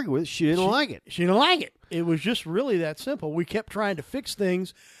hit the target with it. She didn't like it. She didn't like it. It was just really that simple. We kept trying to fix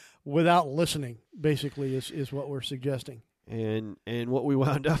things without listening, basically, is what we're suggesting. And what we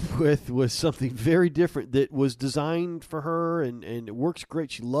wound up with was something very different that was designed for her, and it works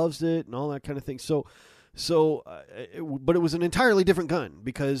great. She loves it and all that kind of thing. But it was an entirely different gun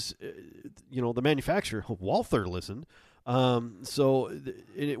because, the manufacturer, Walther, listened.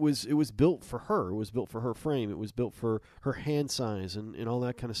 It was built for her. It was built for her frame. It was built for her hand size and all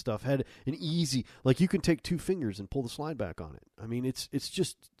that kind of stuff. Had an easy, like you can take 2 fingers and pull the slide back on it. I mean, it's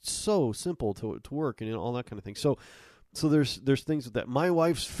just so simple to work and all that kind of thing. So there's things with that. My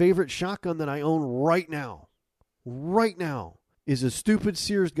wife's favorite shotgun that I own right now, is a stupid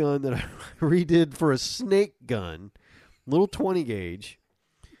Sears gun that I redid for a snake gun, little 20 gauge.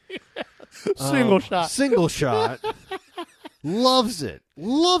 Single shot. Loves it.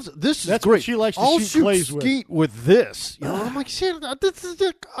 This is That's great. What she likes to I'll shoot clays with. skeet with this. I'm like, shit, this is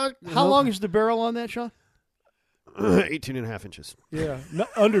it. How long is the barrel on that, Sean? 18 and a half inches. Yeah,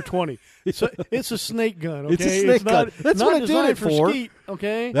 under 20. It's a snake gun, okay? It's a snake gun. That's not what I did it for. Skeet,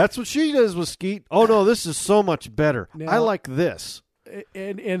 okay? That's what she does with skeet. Oh, no, this is so much better. Now, I like this.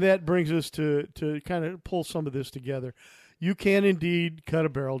 And that brings us to kind of pull some of this together. You can indeed cut a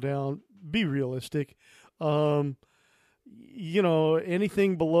barrel down. Be realistic. Anything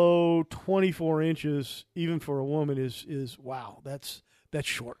below 24 inches, even for a woman, is wow. That's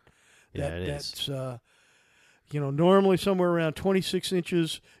short. Yeah, it is. normally somewhere around 26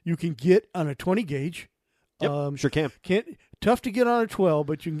 inches you can get on a 20 gauge. Yep, sure can. Tough to get on a 12,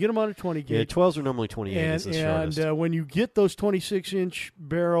 but you can get them on a 20 gauge. Yeah, 12s are normally 28 is the shortest. And when you get those 26-inch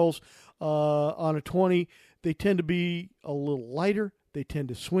barrels on a 20, they tend to be a little lighter. They tend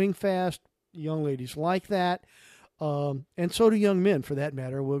to swing fast. Young ladies like that. And so do young men, for that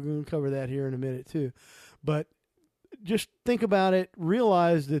matter. We're going to cover that here in a minute, too. But just think about it.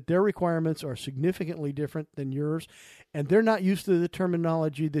 Realize that their requirements are significantly different than yours, and they're not used to the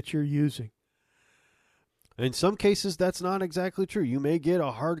terminology that you're using. In some cases, that's not exactly true. You may get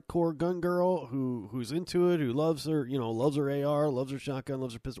a hardcore gun girl who's into it, who loves her, loves her AR, loves her shotgun,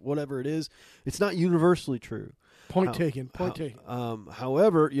 loves her pistol, whatever it is. It's not universally true. Point taken.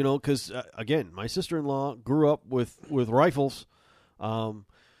 However, because again, my sister-in-law grew up with rifles,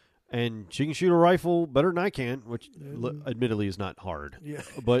 and she can shoot a rifle better than I can, which admittedly is not hard. Yeah.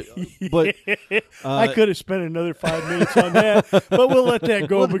 But I could have spent another 5 minutes on that, but we'll let that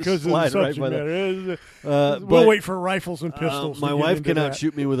go because of the subject right matter. We'll wait for rifles and pistols. My wife cannot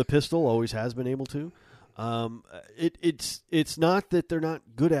shoot me with a pistol; always has been able to. It's not that they're not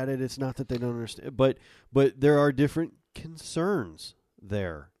good at it. It's not that they don't understand. But there are different concerns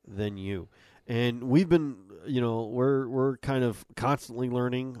there than you. And we've been, we're kind of constantly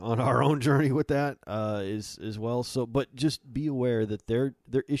learning on our own journey with that as well. So, but just be aware that their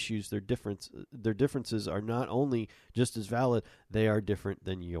issues, their differences are not only just as valid; they are different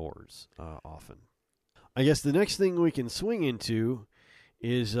than yours often. I guess the next thing we can swing into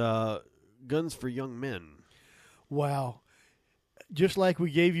is guns for young men. Wow. Just like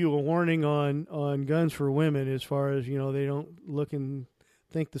we gave you a warning on guns for women, as far as, they don't look and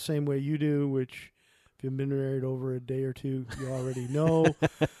think the same way you do, which if you've been married over a day or two, you already know.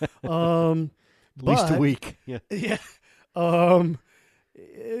 At least a week. Yeah. Yeah. Young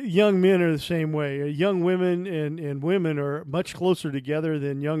men are the same way. Young women and women are much closer together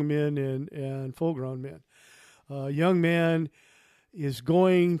than young men and full-grown men. Young man is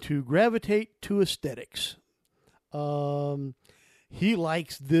going to gravitate to aesthetics. He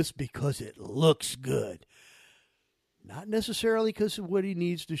likes this because it looks good. Not necessarily because of what he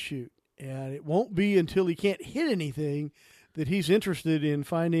needs to shoot. And it won't be until he can't hit anything that he's interested in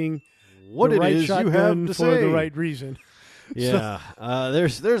finding what the right it is shotgun you have to for say. the right reason. Yeah,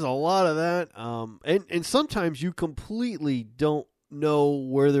 there's a lot of that, and sometimes you completely don't know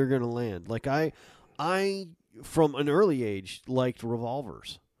where they're going to land. Like I from an early age liked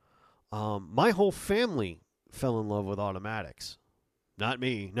revolvers. My whole family fell in love with automatics. Not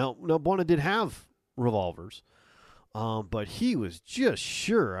me. No, Buona did have revolvers, but he was just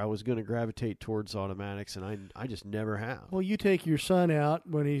sure I was going to gravitate towards automatics, and I just never have. Well, you take your son out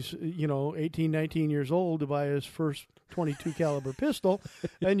when he's 18, 19 years old to buy his first .22 caliber pistol,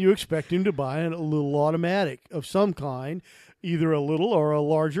 and you expect him to buy a little automatic of some kind, either a little or a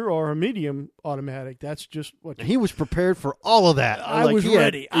larger or a medium automatic. That's just what he was prepared for all of that. I was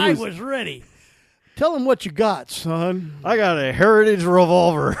ready. I was ready. Tell him what you got, son. I got a Heritage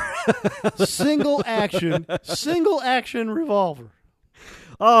revolver. Single action revolver.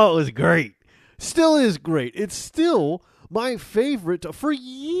 Oh, it was great. Still is great. It's still my favorite for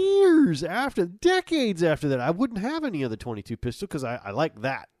years decades after that. I wouldn't have any other .22 pistol because I like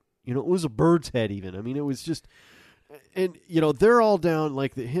that. It was a bird's head even. I mean, it was just, and they're all down,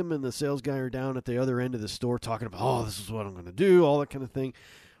 like him and the sales guy are down at the other end of the store talking about, oh, this is what I'm going to do, all that kind of thing.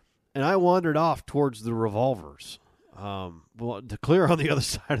 And I wandered off towards the revolvers, to clear on the other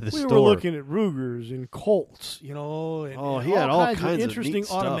side of the store. We were looking at Rugers and Colts, and he had all kinds of interesting neat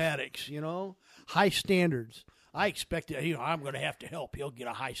stuff. automatics, high standards. I expected, I'm going to have to help. He'll get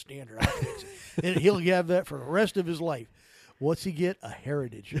a high standard. I'll fix it. And he'll have that for the rest of his life. What's he get? A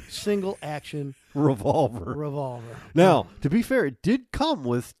Heritage single action revolver. Now, to be fair, it did come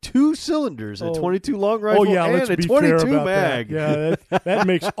with 2 cylinders, a .22 long rifle and a .22 mag. That. Yeah, that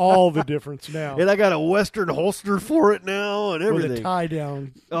makes all the difference now. And I got a Western holster for it now and everything. With a tie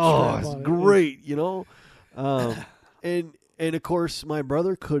down. Oh, it's great, And of course, my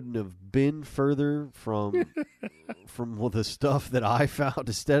brother couldn't have been further from the stuff that I found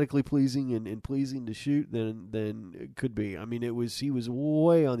aesthetically pleasing and pleasing to shoot than it could be. I mean, he was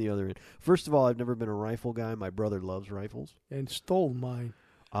way on the other end. First of all, I've never been a rifle guy. My brother loves rifles and stole mine.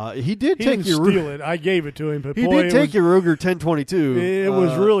 He didn't steal it. I gave it to him, but he did take your Ruger 1022. It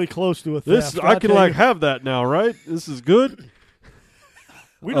was really close to a theft. I can have that now, right? This is good.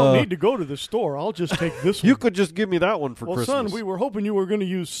 We don't need to go to the store. I'll just take this one. You could just give me that one for Christmas. Well, son, we were hoping you were going to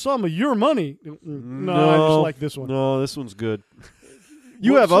use some of your money. No, I just like this one. No, this one's good.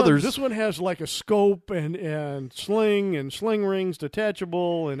 You have others. This one has like a scope and sling rings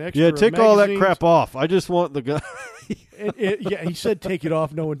detachable and extra. Yeah, take magazines. all that crap off. I just want the gun. Yeah, he said take it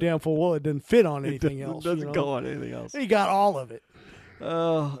off, knowing damn full well it didn't fit on anything else. Doesn't go on anything else. He got all of it.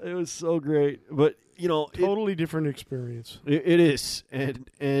 Oh, it was so great. But Totally different experience. It is, and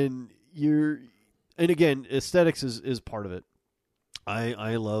again, aesthetics is part of it.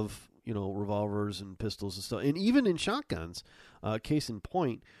 I love revolvers and pistols and stuff, and even in shotguns. Case in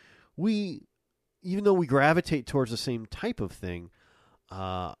point, even though we gravitate towards the same type of thing,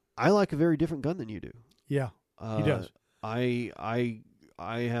 I like a very different gun than you do. Yeah, he does. I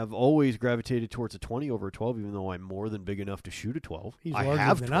have always gravitated towards a 20 over a 12, even though I'm more than big enough to shoot a 12. He's I larger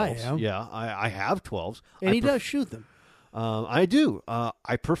have than 12s. I am. Yeah, I have 12s. And he does shoot them. I do.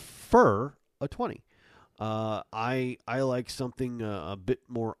 I prefer a 20. I like something a bit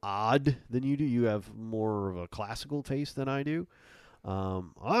more odd than you do. You have more of a classical taste than I do.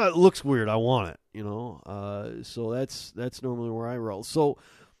 It looks weird. I want it, so that's normally where I roll. So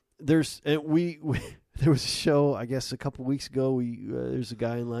there was a show, I guess, a couple weeks ago. There's a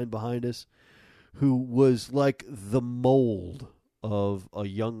guy in line behind us who was like the mold of a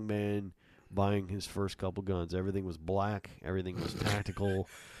young man buying his first couple guns. Everything was black. Everything was tactical.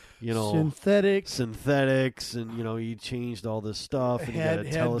 Synthetics, and he changed all this stuff, and he got a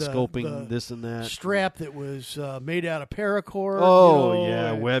telescoping this and that strap that was made out of paracord. Oh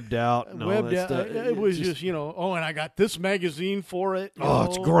yeah, webbed out, and webbed all that out. stuff. It was just and I got this magazine for it.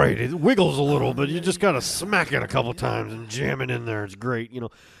 It's great. It wiggles a little, but you just got to smack it a couple times and jam it in there. It's great,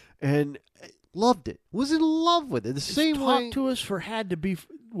 and loved it. Was in love with it. The same way. Talked to us for had to be.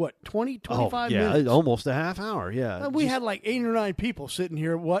 What, 20, 25 minutes? minutes? Almost a half hour, yeah. We had like 8 or 9 people sitting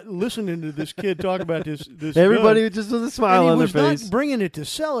here listening to this kid talk about this Everybody gun. just with a smile on their face. He was not bringing it to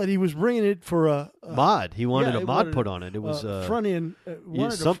sell it. He was bringing it for a mod. He wanted a mod put on it. It was front end.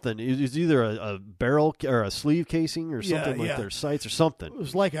 Something. It was either a barrel or a sleeve casing or something like their sights or something. It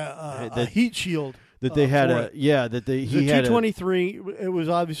was like a heat shield. That they had he had a 223. It was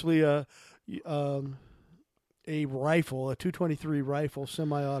obviously a rifle, a 223 rifle,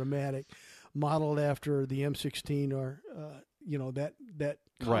 semi-automatic, modeled after the M16 or that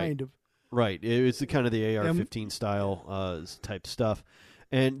kind of. Right. It's the kind of the AR-15 style type stuff.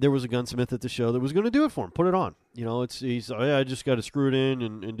 And there was a gunsmith at the show that was going to do it for him, put it on. I just got to screw it in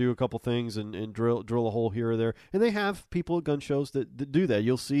and do a couple things and drill a hole here or there. And they have people at gun shows that do that.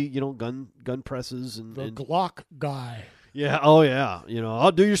 You'll see, gun presses and Glock guy. Yeah. Oh yeah.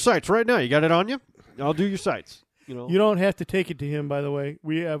 I'll do your sights right now. You got it on you? I'll do your sights. You don't have to take it to him, by the way.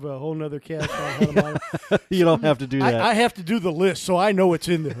 We have a whole nother cast on how to model. You don't have to do that. I have to do the list, so I know what's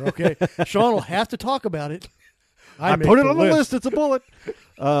in there, okay? Sean will have to talk about it. I put it on the list. It's a bullet.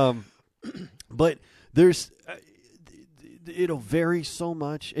 But there's... it'll vary so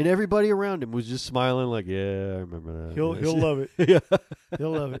much, and everybody around him was just smiling like, yeah, I remember that. He'll love it. Yeah.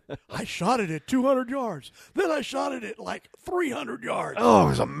 He'll love it. I shot it at 200 yards. Then I shot it at like 300 yards. Oh, it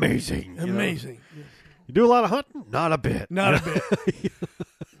was amazing. Amazing. You do a lot of hunting? Not a bit. Not a bit.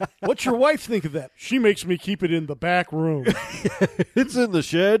 What's your wife think of that? She makes me keep it in the back room. It's in the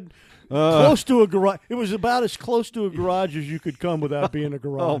shed. Close to a garage. It was about as close to a garage as you could come without being a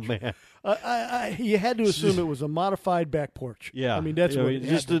garage. Oh, man. You had to assume it was a modified back porch. Yeah. I mean, that's what it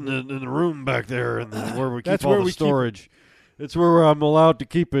just in the room back there and where we keep that's all where the we storage. It's where I'm allowed to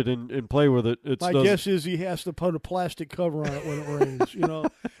keep it and play with it. My guess is he has to put a plastic cover on it when it rains.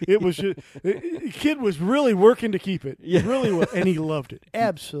 It was the kid was really working to keep it. Yeah. Really, and he loved it.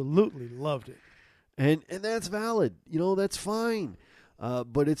 Absolutely loved it. And that's valid. That's fine.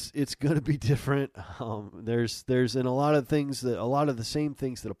 But it's going to be different. There's in a lot of the same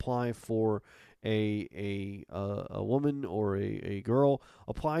things that apply for a woman or a girl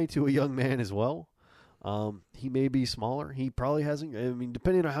apply to a young man as well. He may be smaller. He probably hasn't. I mean,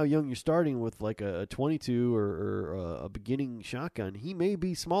 depending on how young you're starting with, like a 22 or a beginning shotgun, he may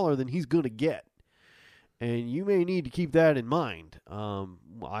be smaller than he's going to get, and you may need to keep that in mind.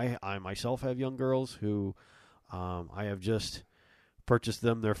 I myself have young girls who I have just purchased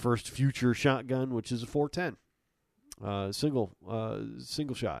them their first future shotgun, which is a 410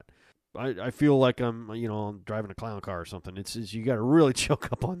 single shot. I feel like I'm driving a clown car or something. It's you got to really choke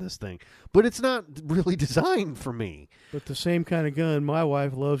up on this thing, but it's not really designed for me. But the same kind of gun my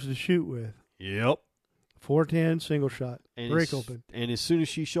wife loves to shoot with. Yep, 410 single shot, break open. And as soon as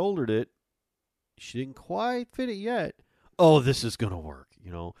she shouldered it, she didn't quite fit it yet. Oh, this is gonna work,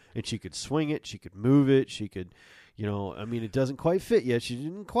 And she could swing it, she could move it, she could, it doesn't quite fit yet. She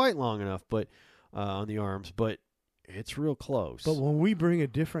didn't quite long enough, but on the arms, but. it's real close. But when we bring a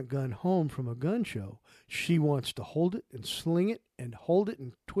different gun home from a gun show, she wants to hold it and sling it and hold it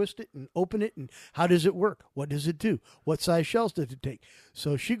and twist it and open it. And how does it work? What does it do? What size shells does it take?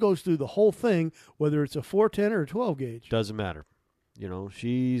 So she goes through the whole thing, whether it's a 410 or a 12 gauge. Doesn't matter.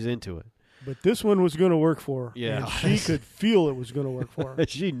 She's into it. But this one was going to work for her. Yeah. And she could feel it was going to work for her.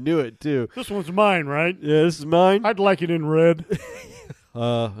 She knew it, too. This one's mine, right? Yeah, this is mine. I'd like it in red.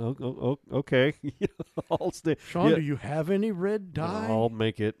 Okay. I'll stay. Sean, Yeah. do you have any red dye? I'll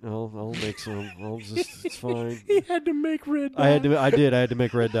make it. I'll make some. it's fine. He had to make red dye. I had to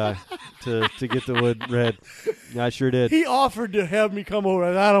make red dye to get the wood red. I sure did. He offered to have me come over.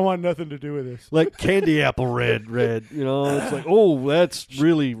 I don't want nothing to do with this. Like candy apple red. It's like, oh, that's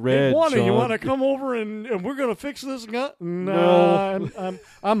really red. Hey, you Sean. want to come over and we're going to fix this gun? No.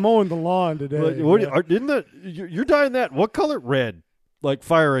 I'm mowing the lawn today. But didn't that you're dyeing that? What color? Red. Like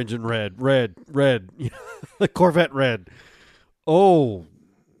fire engine red. Like Corvette red. Oh,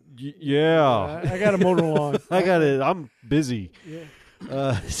 yeah. I got to mow the lawn. I got it. I'm busy. Yeah.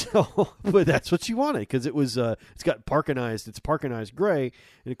 But that's what she wanted because it was. It's got Parkinized. It's Parkinized gray,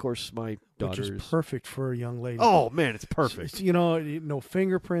 and of course my daughter's Which is perfect for a young lady. Oh man, it's perfect. No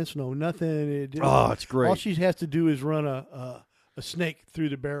fingerprints, no nothing. It's great. All she has to do is run a snake through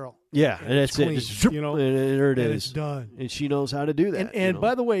the barrel. Yeah, and that's clean, it. Just, and there it and is. it's done. And she knows how to do that. And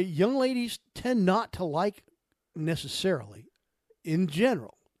by the way, young ladies tend not to like necessarily, in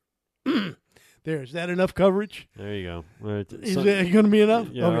general. Is that enough coverage? There you go. Is that going to be enough?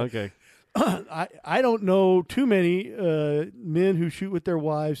 Yeah. Okay. I don't know too many men who shoot with their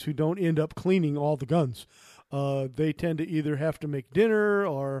wives who don't end up cleaning all the guns. They tend to either have to make dinner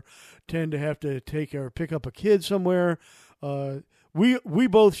or tend to have to pick up a kid somewhere. We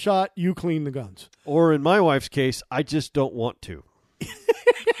both shot. You clean the guns. Or in my wife's case, I just don't want to.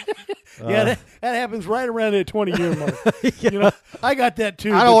 Yeah, that happens right around that 20-year mark. Yeah. I got that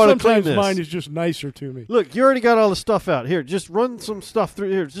too. I don't want to clean sometimes this. mine is just nicer to me. Look, you already got all the stuff out. Here, just run some stuff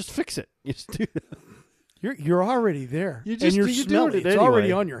through here. Just fix it. You just do that. You're already there. You and you're doing smelling it It's already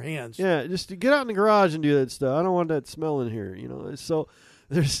anyway. on your hands. Yeah, just get out in the garage and do that stuff. I don't want that smell in here. So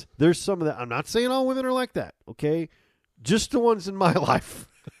there's some of that. I'm not saying all women are like that. Okay, just the ones in my life.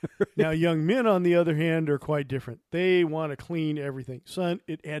 Now, young men, on the other hand, are quite different. They want to clean everything. Son,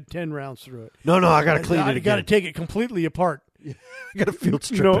 it had 10 rounds through it. No, I got to clean it You got to again. take it completely apart. I got to field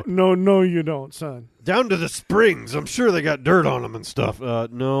strip it. No, you don't, son. Down to the springs. I'm sure they got dirt on them and stuff.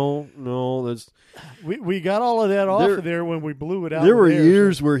 No, that's. We got all of that off of there when we blew it out. There were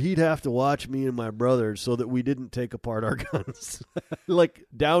years where he'd have to watch me and my brother so that we didn't take apart our guns, like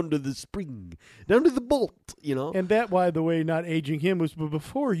down to the spring, down to the bolt. And that, by the way, not aging him, was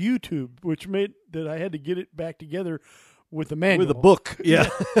before YouTube, which made that I had to get it back together with the manual. With a book, yeah.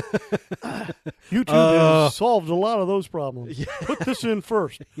 YouTube has solved a lot of those problems. Yeah. Put this in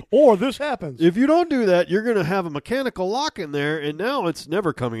first, or this happens. If you don't do that, you're going to have a mechanical lock in there, and now it's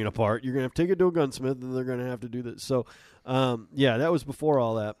never coming apart. You're going to have to take it to a gunsmith, and they're going to have to do this. So, that was before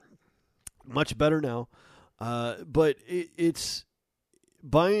all that. Much better now. But it's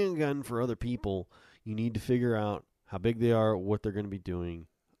buying a gun for other people. You need to figure out how big they are, what they're going to be doing,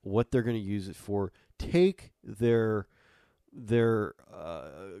 what they're going to use it for. Take their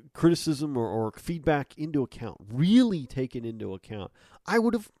criticism or feedback into account. Really take it into account. I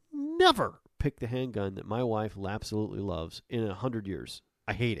would have never picked the handgun that my wife absolutely loves in 100 years.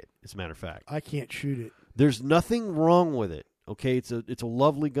 I hate it, as a matter of fact. I can't shoot it. There's nothing wrong with it. Okay, it's a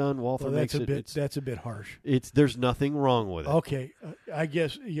lovely gun. Walther makes it. That's a bit harsh. There's nothing wrong with it. Okay, I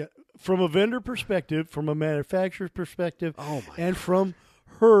guess from a vendor perspective, from a manufacturer's perspective, and from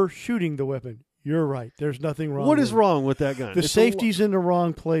her shooting the weapon. You're right. There's nothing wrong. What is wrong with that gun? The safety's in the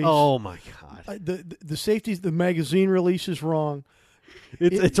wrong place. Oh my God! The safety's, the magazine release is wrong.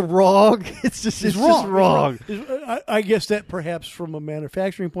 It's wrong. It's wrong. I guess that perhaps from a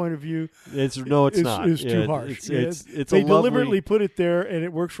manufacturing point of view, it's not. It's too harsh. They deliberately put it there, and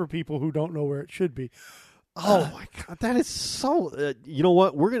it works for people who don't know where it should be. Oh my God, that is so. You know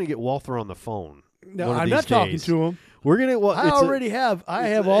what? We're going to get Walther on the phone. No, I'm not talking to him. We're gonna. I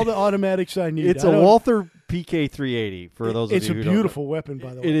have all the automatics I need. It's a Walther PK380 for those of you who don't know. It's a beautiful weapon,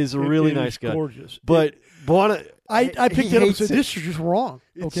 by the way. It is a really nice gun. Gorgeous. But I picked it up and said, "This is just wrong."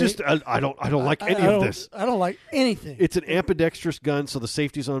 It's just I don't like any of this. I don't like anything. It's an ambidextrous gun, so the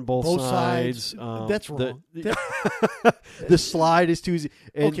safety's on both sides. That's wrong. The slide is too easy.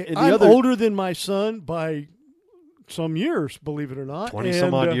 And I'm older than my son by some years, believe it or not.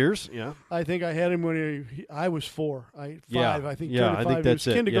 20-some-odd years, yeah. I think I had him when I was 4. I think. Yeah, I think that's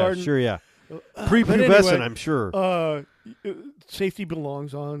it. Kindergarten. Yeah, sure, yeah. Prepubescent, I'm sure. Safety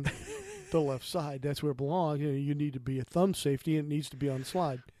belongs on the left side. That's where it belongs. You need to be a thumb safety, and it needs to be on the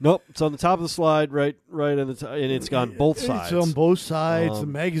slide. Nope, it's on the top of the slide, right on the and it's on both sides. It's on both sides. The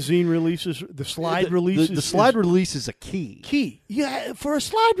magazine releases, the slide release. The slide release is a key. Key, yeah, for a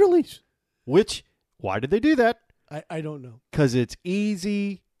slide release. Why did they do that? I don't know. Because it's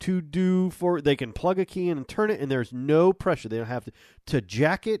easy to do. They can plug a key in and turn it, and there's no pressure. They don't have to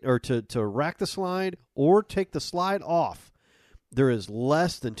jack it or to rack the slide or take the slide off. There is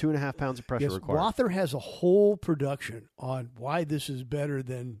less than 2.5 pounds of pressure required. Walther has a whole production on why this is better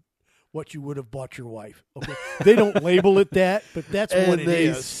than what you would have bought your wife. Okay, they don't label it that, but that's what it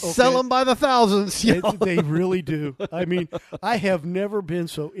is. They sell them by the thousands. They really do. I mean, I have never been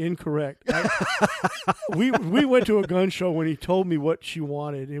so incorrect. We went to a gun show when he told me what she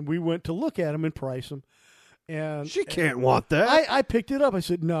wanted, and we went to look at them and price them. And she can't want that. I picked it up. I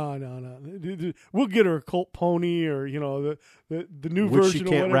said, no. We'll get her a Colt Pony or the new Which version. She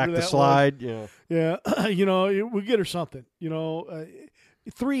can't of rack the slide. Was. Yeah. We'll get her something.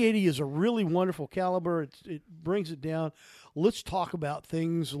 380 is a really wonderful caliber. It brings it down. Let's talk about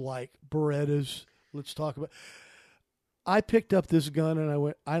things like Berettas. Let's talk about. I picked up this gun and I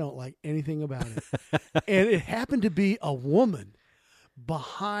went, I don't like anything about it. And it happened to be a woman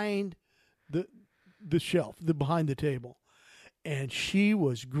behind the shelf, behind the table. And she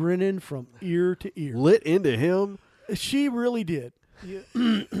was grinning from ear to ear. Lit into him? She really did. Yeah.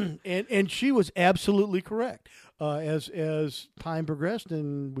 and she was absolutely correct. As time progressed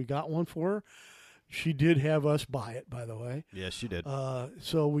and we got one for her, she did have us buy it, by the way. Yes, she did.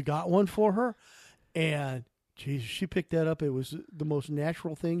 So we got one for her, and geez, she picked that up. It was the most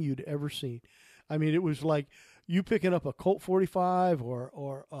natural thing you'd ever seen. I mean, it was like you picking up a Colt 45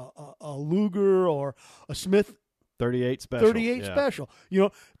 or a Luger or a Smith 38 special. 38 special.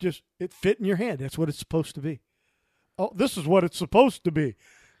 Just it fit in your hand. That's what it's supposed to be. Oh, this is what it's supposed to be.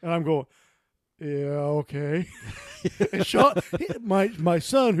 And I'm going, yeah, okay. Sean, my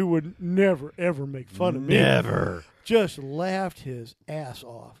son, who would never, ever make fun of me. Never. Just laughed his ass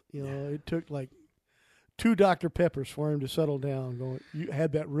off. It took like 2 Dr. Peppers for him to settle down. Going, you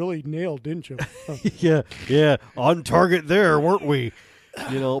had that really nailed, didn't you? Yeah. On target there, weren't we?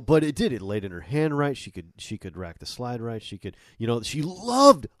 But it did. It laid in her hand right. She could rack the slide right. She could, she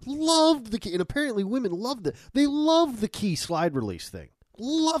loved the key. And apparently women they love the key slide release thing.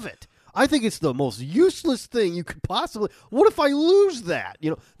 Love it. I think it's the most useless thing you could possibly. What if I lose that?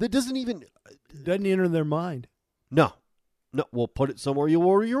 That doesn't enter their mind. No. We'll put it somewhere you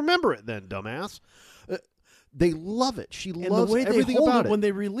remember it then, dumbass. They love it. She loves the way everything they hold about it when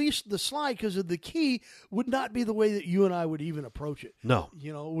they released the slide because of the key would not be the way that you and I would even approach it. No.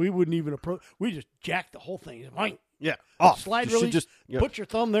 We wouldn't even approach. We just jack the whole thing. Yeah. Slide release. Put your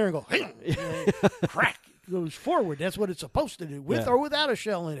thumb there and go, crack. Goes forward. That's what it's supposed to do, with or without a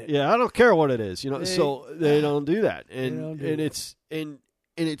shell in it. Yeah, I don't care what it is, so they don't do that. And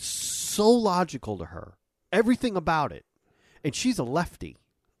it's so logical to her. Everything about it. And she's a lefty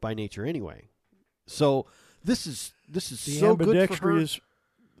by nature anyway. So this is so good for her. The ambidextrous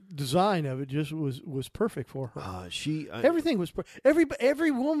design of it just was perfect for her. Everything was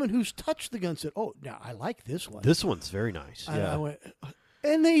every woman who's touched the gun said, "Oh, now I like this one. This one's very nice." I went,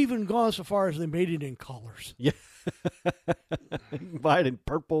 and they even gone so far as they made it in colors. Yeah, buy it in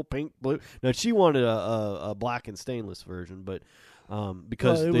purple, pink, blue. Now she wanted a black and stainless version, but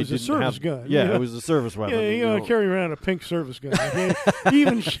because it they was a didn't service have, gun. Yeah, it was a service weapon. Yeah, carry around a pink service gun. Okay?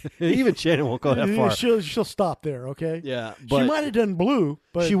 even Shannon won't go that far. She'll stop there. Okay. Yeah, she might have done blue,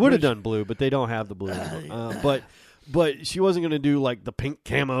 but she would have done blue, but they don't have the blue. But she wasn't going to do like the pink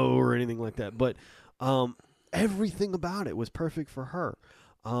camo or anything like that. But everything about it was perfect for her.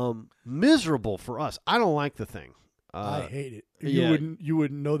 Miserable for us. I don't like the thing. I hate it. Yeah. You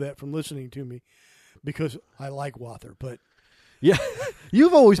wouldn't know that from listening to me because I like Walther, but. Yeah,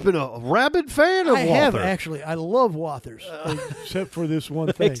 you've always been a rabid fan of Walther. I have, actually. I love Walthers, except for this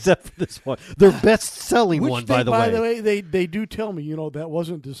one thing. Except for this one. Their best-selling one, by the way. By the way, they do tell me, that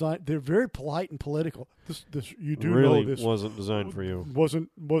wasn't designed. They're very polite and political. This you do really know this wasn't designed for you. Wasn't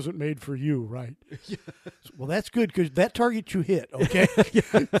made for you, right? Well, that's good because that target you hit, okay?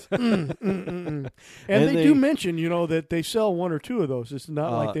 And they do mention, that they sell 1 or 2 of those. It's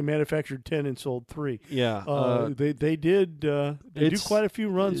not like they manufactured 10 and sold 3. Yeah, they did. They do quite a few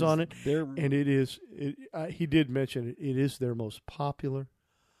runs on it, and it is. He did mention it. It is their most popular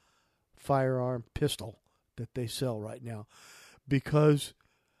firearm pistol that they sell right now, because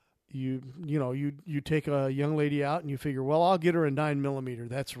you take a young lady out and you figure, well, I'll get her a 9mm.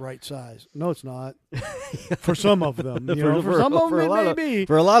 That's the right size. No, it's not. For some of them, for some of them it may be.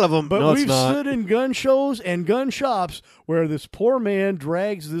 For a lot of them, but no, it's we've not. stood in gun shows and gun shops where this poor man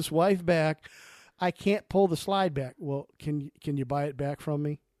drags this wife back. I can't pull the slide back. Well, can you buy it back from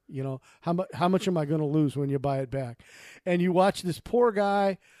me? How much am I going to lose when you buy it back? And you watch this poor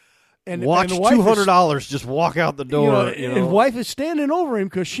guy. And watch and the wife $200 just walk out the door. And wife is standing over him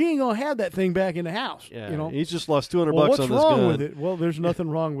because she ain't gonna have that thing back in the house. Yeah, he's just lost $200 what's on this wrong gun. with it? Well, there's nothing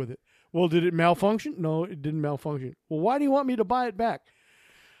wrong with it. Well, did it malfunction? No, it didn't malfunction. Well, why do you want me to buy it back?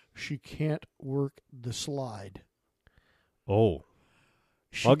 She can't work the slide. Oh,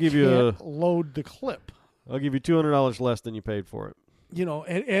 She I'll give you can't load the clip. I'll give you $200 less than you paid for it.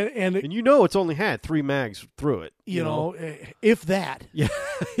 And it's only had 3 mags through it. If that. Yeah.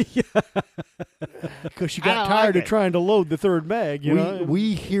 Because she got tired of trying to load the third mag.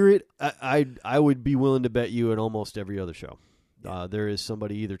 We hear it. I would be willing to bet you at almost every other show. There is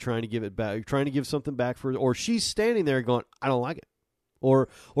somebody either trying to give it back, trying to give something back for, or she's standing there going, I don't like it. Or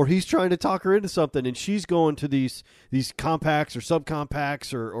he's trying to talk her into something, and she's going to these compacts or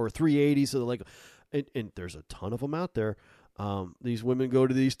subcompacts or 380s. So like, and there's a ton of them out there. These women go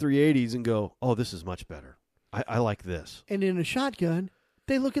to these 380s and go, oh, this is much better. I like this. And in a shotgun,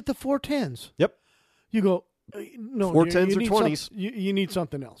 they look at the 410s. Yep. You go, no, 410s or 20s. You need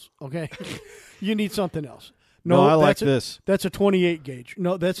something else, okay? You need something else. No, I like this. That's a 28 gauge.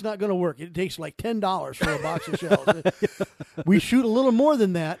 No, that's not going to work. It takes like $10 for a box of shells. We shoot a little more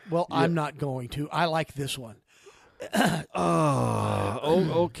than that. Well, yeah. I'm not going to. I like this one.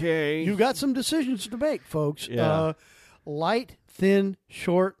 Okay. You got some decisions to make, folks. Yeah. Light, thin,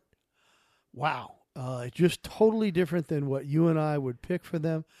 short. Wow. Just totally different than what you and I would pick for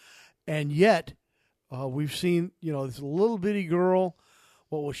them. And yet, we've seen, this little bitty girl,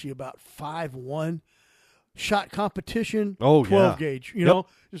 what was she, about 5'1", shot competition, 12 gauge,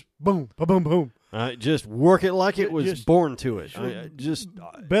 just boom, boom, boom. Just work it like it was just born to it.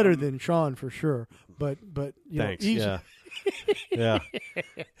 Better than Sean for sure. But thanks. Easy. Yeah. Yeah.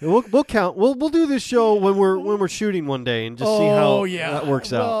 We'll count. We'll do this show when we're shooting one day and just see how that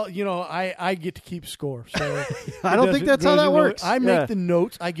works out. Well, I get to keep score. So I don't think that's how that works. I make the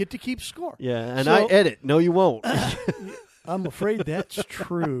notes. I get to keep score. Yeah, and I edit. No, you won't. I'm afraid that's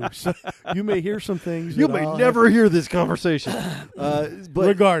true. So you may hear some things. You may never hear this conversation. But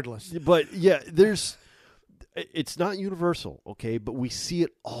regardless. But yeah, it's not universal, okay? But we see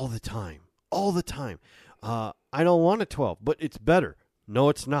it all the time. All the time. I don't want a 12, but it's better. No,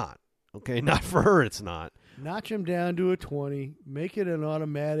 it's not. Okay, not for her, it's not. Notch him down to a 20. Make it an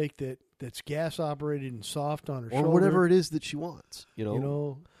automatic that's gas operated and soft on her shoulder, or whatever it is that she wants.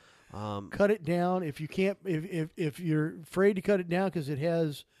 Cut it down if you can't. If you're afraid to cut it down because it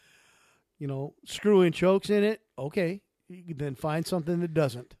has, screw-in chokes in it. Okay, then find something that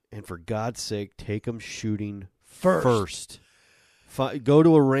doesn't. And for God's sake, take them shooting first. Go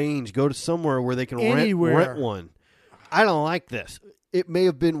to a range. Go to somewhere where they can rent one. I don't like this. It may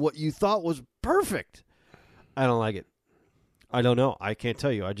have been what you thought was perfect. I don't like it. I don't know. I can't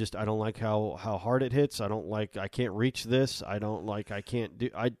tell you. I don't like how hard it hits. I can't reach this. I don't like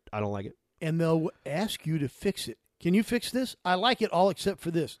it. And they'll ask you to fix it. Can you fix this? I like it all except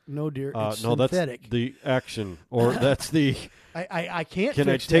for this. No, dear. It's synthetic. That's the action. Or that's the... I can't Can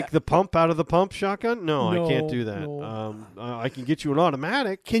fix I take that. the pump out of the pump shotgun? No, I can't do that. No. I can get you an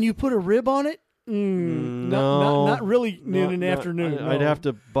automatic. Can you put a rib on it? No. Not really in an afternoon. I'd have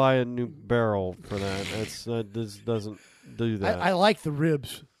to buy a new barrel for that. This doesn't do that. I like the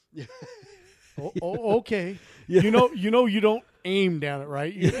ribs. Okay. Yeah. You don't aim down it,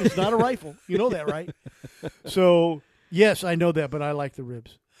 right? It's not a rifle. You know that, right? So, yes, I know that, but I like the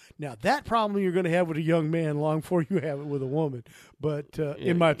ribs. Now, that problem you're going to have with a young man long before you have it with a woman, but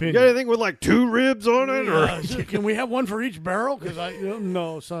in my opinion. You got anything with like 2 ribs on it? Or can we have one for each barrel? Because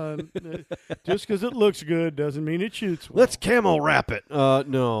no, son. Just because it looks good doesn't mean it shoots well. Let's camo wrap it.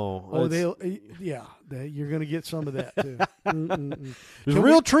 No. Oh, you're going to get some of that, too. Does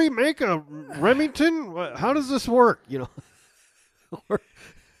Realtree make a Remington? How does this work?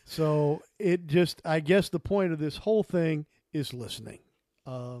 So I guess the point of this whole thing is listening.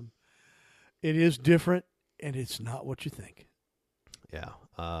 It is different, and it's not what you think. Yeah.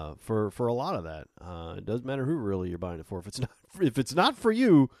 For a lot of that, it doesn't matter who really you're buying it for. If it's not for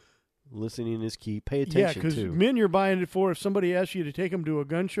you, listening is key. Pay attention. Yeah, because men you're buying it for. If somebody asks you to take them to a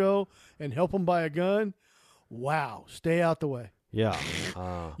gun show and help them buy a gun, wow, stay out the way. Yeah.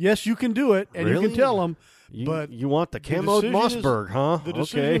 Yes, you can do it, and really? you can tell them. But you want the camoed Mossberg, huh? The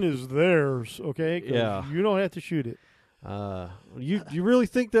decision is theirs. Okay. Yeah. You don't have to shoot it. You really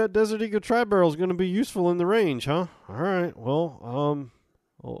think that Desert Eagle tri-barrel is going to be useful in the range, huh? All right. Well,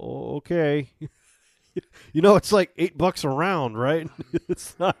 okay. It's like $8 a round, right?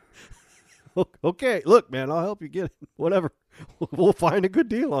 It's not. Okay, look, man, I'll help you get it. Whatever. We'll find a good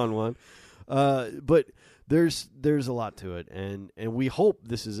deal on one. But there's a lot to it, and we hope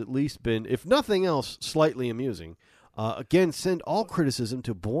this has at least been, if nothing else, slightly amusing. Again, send all criticism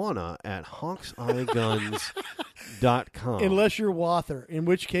to Buana at hawkseyeguns.com. Unless you're Wather, in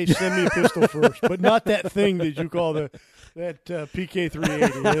which case send me a pistol first, but not that thing that you call that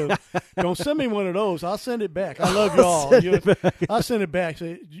PK380. Don't send me one of those. I'll send it back. I love y'all. I'll send it back.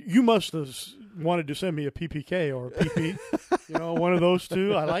 Say, you must have wanted to send me a PPK or a PP. One of those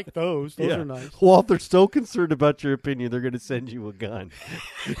two. I like those. Those are nice. Well, if they're so concerned about your opinion, they're going to send you a gun.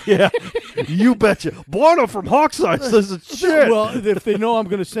 Yeah, you betcha. Buana from Hawkseye says it's shit. Well, if they know I'm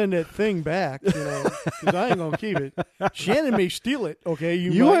going to send that thing back, because I ain't going to keep it. Shannon may steal it. Okay,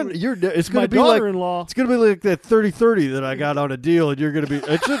 it's going to be daughter-in-law. It's going to be like that 30-30 that I got on a deal, and you're going to be.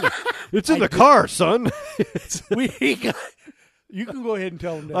 It's in the car, son. You can go ahead and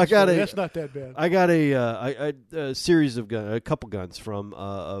tell them that. That's not that bad. I got a series of guns, a couple guns from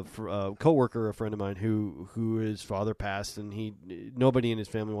a coworker, a friend of mine who his father passed, and nobody in his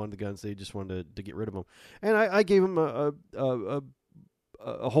family wanted the guns. They just wanted to get rid of them, and I gave him a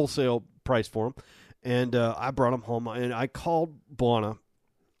wholesale price for them, and I brought them home, and I called Buana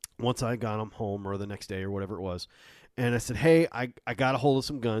once I got them home, or the next day, or whatever it was. And I said, hey, I got a hold of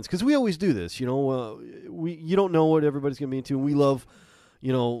some guns, because we always do this. You don't know what everybody's going to be into. And we love,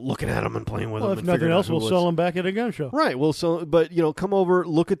 looking at them and playing with them. Well, if nothing else, we'll sell them back at a gun show. Right. We'll sell, but come over,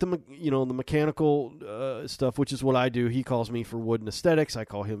 look at the mechanical stuff, which is what I do. He calls me for wood and aesthetics. I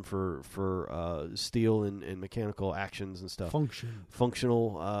call him for steel and mechanical actions and stuff.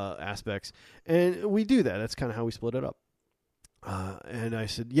 Functional aspects, and we do that. That's kind of how we split it up. And I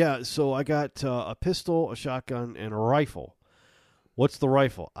said, yeah, so I got a pistol, a shotgun, and a rifle. What's the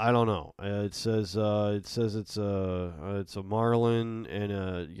rifle? I don't know. It says it's a Marlin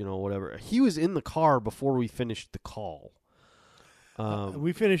and whatever. He was in the car before we finished the call.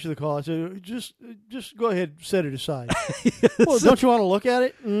 We finished the call. I said, just go ahead, set it aside. Well, don't you want to look at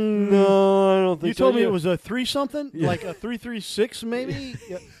it? No, I don't think so. You told me it was a 3-something, like a 336 maybe.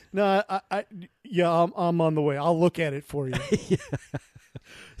 Yeah. No, I'm on the way. I'll look at it for you. Yeah.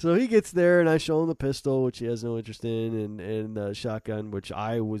 So he gets there, and I show him the pistol, which he has no interest in, and the shotgun, which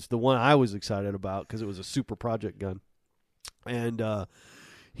was the one I was excited about because it was a super project gun. And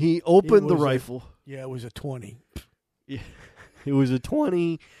he opened the rifle. It was a 20. Yeah, it was a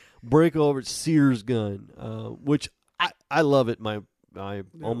 20 breakover Sears gun, which I love it. I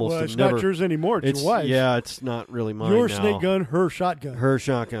almost it's never. Not yours anymore. It's your wife's. Yeah, it's not really mine. Your now. snake gun, her shotgun. Her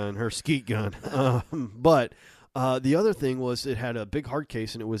shotgun, her skeet gun. But the other thing was it had a big hard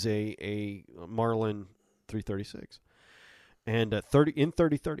case, and it was a Marlin 336, and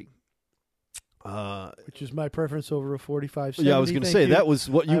 30-30. Which is my preference over a 45-70. Yeah, I was going to say that was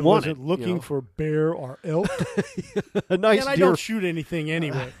what you wanted. I wasn't looking for bear or elk. A nice and I deer. don't shoot anything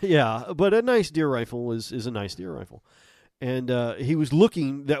anyway. Yeah, but a nice deer rifle is a nice deer rifle. And he was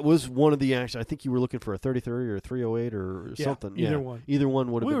looking. That was one of the actions. I think you were looking for a 30-30 or a 308 or something. Either one. Either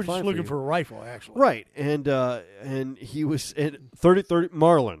one would have been fine. We were just looking for a rifle, actually. Right, and he was 30-30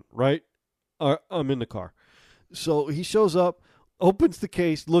 Marlin. Right, I'm in the car. So he shows up, opens the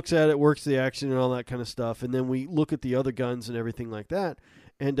case, looks at it, works the action and all that kind of stuff, and then we look at the other guns and everything like that.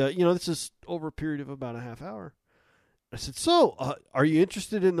 And this is over a period of about a half hour. I said, "So, are you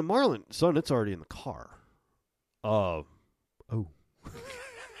interested in the Marlin, son? It's already in the car." Oh.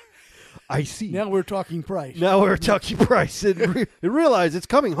 I see. Now we're talking price. And realize it's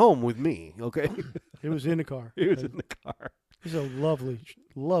coming home with me, okay? It was in the car. It was in the car. It's a lovely,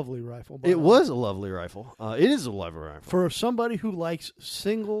 lovely rifle. It was a lovely rifle. It is a lovely rifle. For somebody who likes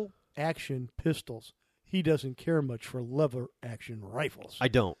single-action pistols, he doesn't care much for lever-action rifles. I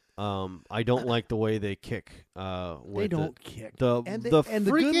don't. I don't like the way they kick. They don't kick. The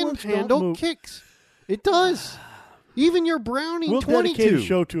freaking good ones handle kicks. It does. Even your Browning 22. We'll dedicate a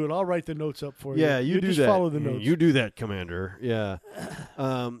show to it. I'll write the notes up for you. Yeah, you do just that. Follow the notes. You do that, Commander. Yeah.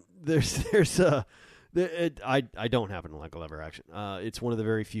 I don't happen to like a lever action. It's one of the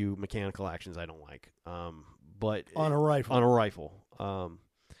very few mechanical actions I don't like. But on a rifle. On a rifle.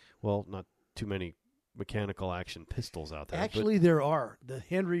 Well, not too many mechanical action pistols out there. Actually, there are. The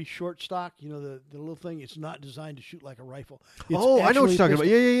Henry short stock, the little thing, it's not designed to shoot like a rifle. I know what you're talking about.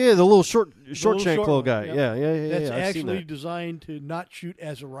 Yeah. The little short shank little guy. Yep. Yeah. That's I've actually designed to not shoot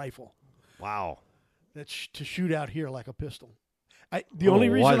as a rifle. Wow. That's to shoot out here like a pistol. The only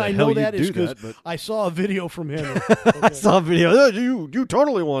why reason the I hell know you'd that is do because that, but- I saw a video from Henry. I saw a video. Oh, you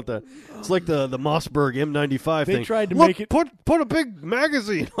totally want that. It's like the Mossberg M95 They thing. tried to Look, make it- put a big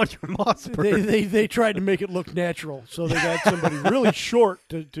magazine on your Mossberg. They tried to make it look natural, so they got somebody really short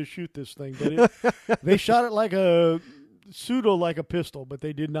to shoot this thing. But they shot it like a pistol, but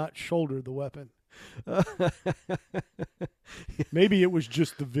they did not shoulder the weapon. Maybe it was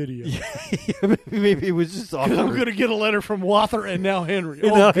just the video. Maybe it was just awkward. I'm going to get a letter from Wather and now Henry.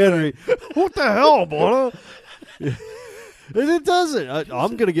 You know, Henry, what the hell, boy? It doesn't.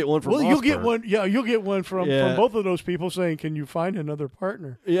 I'm going to get one from. Well, you'll Mossberg. get one. Yeah, you'll get one from Yeah. both of those people saying, "Can you find another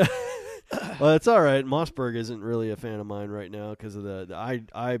partner?" Yeah. Well, it's all right. Mossberg isn't really a fan of mine right now because of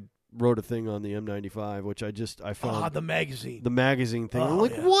I wrote a thing on the M95, which I found the magazine. the magazine thing. I'm Oh,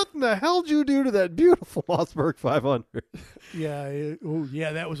 like, yeah. what in the hell did you do to that beautiful Mossberg 500?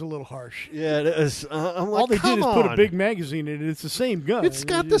 Yeah, that was a little harsh. Yeah, it is. I'm like, All they did is put a on. big magazine in it. It's the same gun. It's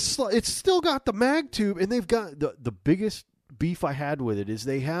got this. It's still got the mag tube, and they've got the biggest beef I had with it is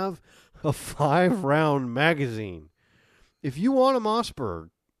they have a 5-round magazine. If you want a Mossberg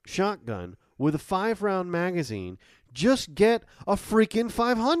shotgun with a 5-round magazine, just get a freaking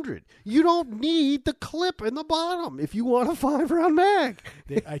 500. You don't need the clip in the bottom if you want a 5-round mag.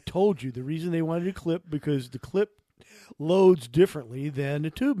 I told you the reason they wanted a clip because the clip loads differently than a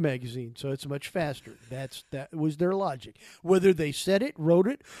tube magazine, so it's much faster. That was their logic. Whether they said it, wrote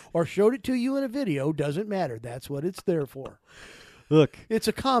it, or showed it to you in a video doesn't matter. That's what it's there for. Look, It's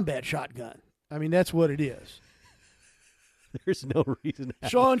a combat shotgun. I mean, that's what it is. there's no reason to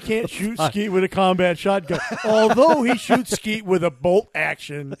have Sean can't shoot skeet with a combat shotgun, although he shoots skeet with a bolt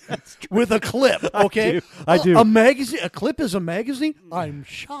action with a clip. Okay, I do. A magazine, a clip is a magazine. I'm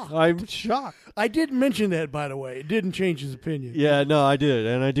shocked. I'm shocked. I didn't mention that, by the way. It didn't change his opinion. Yeah, no, I did,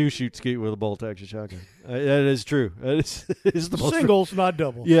 and I do shoot skeet with a bolt action shotgun. That is true. It is the most Singles, not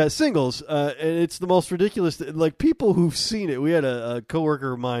doubles. Yeah, singles, and it's the most ridiculous. Like people who've seen it. We had a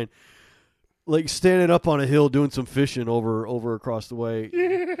coworker of mine, like standing up on a hill doing some fishing over across the way.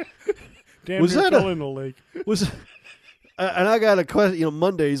 Damn Was near that fell in the lake. Was and I got a question. You know,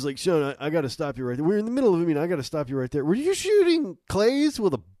 Monday's like, Sean, I got to stop you right there. We're in the middle of a meeting. I got to stop you right there. Were you shooting clays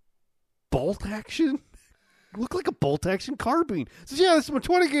with a bolt action? Look like a bolt action carbine. Says, yeah, this is my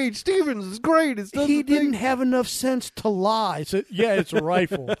 20 gauge Stevens. It's great. It's done He the thing." didn't have enough sense to lie. So, yeah, it's a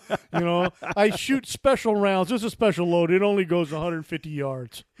rifle. You know, I shoot special rounds. It's a special load. It only goes 150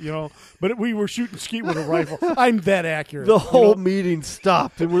 yards. You know, but we were shooting skeet with a rifle. I'm that accurate. The you whole know? meeting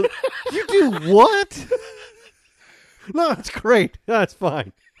stopped, and we're you do what? No, it's great. No, it's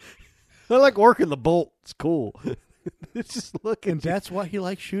fine. I like working the bolt. It's cool. It's just looking. And that's why he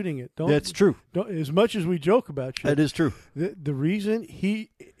likes shooting it. That's true. As much as we joke about shit, That is true. the reason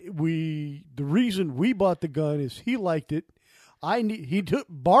we bought the gun is he liked it.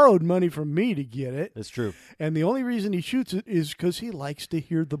 Borrowed money from me to get it, That's true. and the only reason he shoots it is because he likes to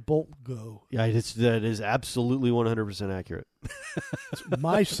hear the bolt go. Yeah, that is absolutely 100% accurate. It's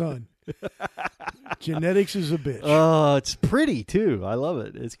my son. Genetics is a bitch. Oh, it's pretty too. I love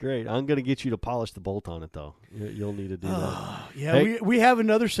it. It's great. I'm gonna get you to polish the bolt on it though. You'll need to do that. Yeah, Hey. we have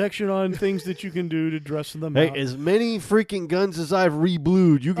another section on things that you can do to dress them Hey, out. as many freaking guns as I've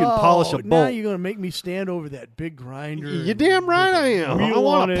reblued, you can polish a Now bolt. you're going to make me stand over that big grinder. You're damn right I am. I Wheel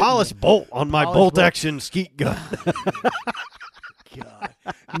want on a it. polished bolt on my Polished bolt bolt. action skeet gun. God.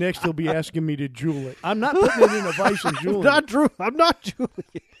 Next, he'll be asking me to jewel it. I'm not putting it in a vice and jeweling it. I'm not jeweling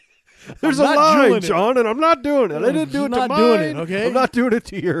it. There's I'm a not line, jeweling it. Sean, and I'm not doing it. I didn't do it to Not mine. doing it, okay? I'm not doing it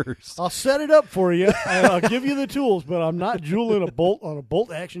to yours. I'll set it up for you, and I'll give you the tools, but I'm not jeweling a bolt on a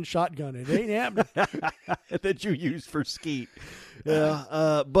bolt-action shotgun. It ain't happening. That you use for skeet.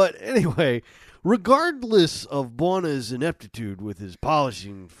 Yeah. But anyway, regardless of Buona's ineptitude with his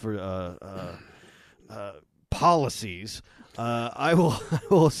polishing for policies, I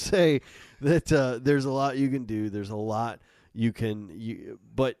will say that there's a lot you can do. There's a lot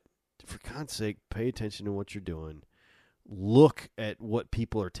but for God's sake, pay attention to what you're doing. Look at what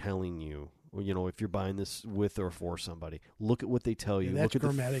people are telling you. You know, if you're buying this with or for somebody, look at what they tell you. And that's Look at the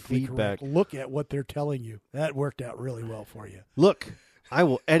grammatically feedback. correct. Look at what they're telling you. That worked out really well for you. Look, I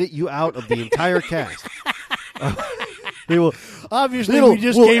will edit you out of the entire cast. They will. Obviously, We'll we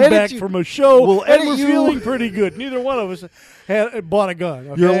just edit came back you- from a show, we'll and edit we're you- feeling pretty good. Neither one of us had bought a gun.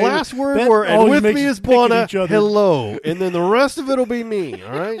 Okay? Your last word That were, and always with makes me us is pick at Buona, each other. hello. And then the rest of it will be me,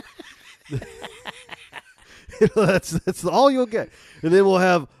 all right? That's all you'll get. And then we'll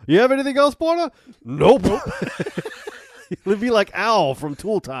have, you have anything else, Buona? Nope. It'll be like Al from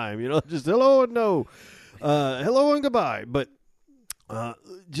Tool Time, just hello and no. Hello and goodbye. But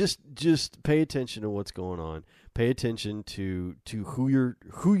just pay attention to what's going on. Pay attention to who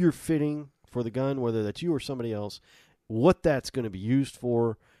you're fitting for the gun, whether that's you or somebody else, what that's going to be used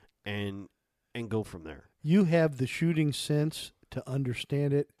for, and go from there. You have the shooting sense to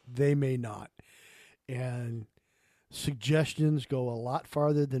understand it. They may not. And suggestions go a lot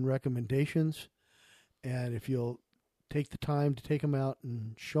farther than recommendations. And if you'll take the time to take them out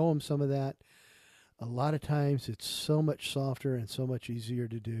and show them some of that, a lot of times it's so much softer and so much easier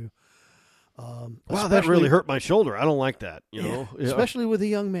to do. Wow, that really hurt my shoulder. I don't like that. You know, especially with a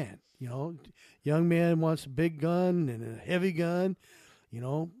young man. Young man wants a big gun and a heavy gun.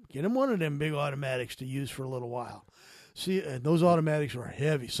 Get him one of them big automatics to use for a little while. See, those automatics are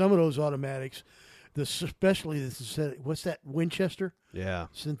heavy. Some of those automatics, especially the synthetic, what's that, Winchester? Yeah.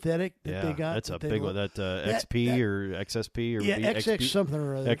 Synthetic that they got? That's a big one. That XP or XSP or XX XP, something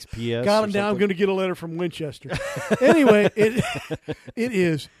or other. XPS. Got him down. I'm going to get a letter from Winchester. Anyway, it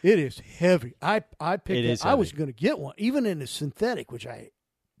is heavy. I picked it. I was going to get one, even in a synthetic, which I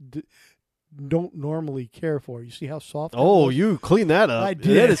don't normally care for. You see how soft? Oh, you clean that up. I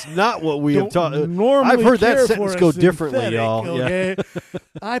did. That is not what we have taught. Normally I've heard that care sentence for go a differently, y'all. Okay?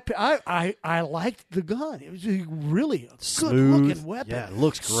 Yeah. I liked the gun. It was really a Smooth. good-looking weapon. Yeah, it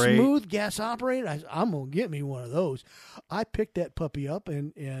looks great. Smooth, gas operated. I'm going to get me one of those. I picked that puppy up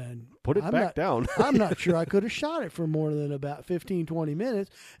and put it back down. I'm not sure I could have shot it for more than about 15, 20 minutes,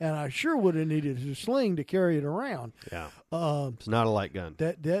 and I sure would have needed a sling to carry it around. Yeah. It's not a light gun.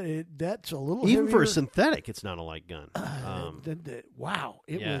 That's a little even heavier. For a synthetic. It's not a light gun. Wow,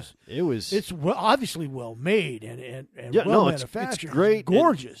 It's obviously well made and yeah, well no, manufactured. It's great,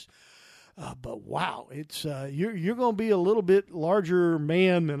 gorgeous. But wow, it's you're going to be a little bit larger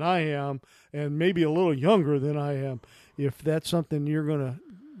man than I am, and maybe a little younger than I am, if that's something you're gonna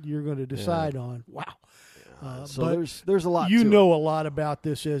decide on. Wow. So there's a lot. You to know it. a lot about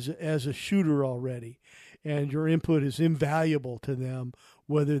this as a shooter already, and your input is invaluable to them,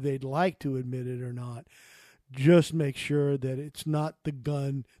 whether they'd like to admit it or not. Just make sure that it's not the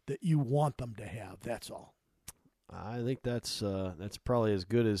gun that you want them to have. That's all. I think that's probably as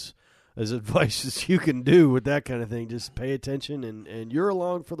good as advice as you can do with that kind of thing. Just pay attention, and you're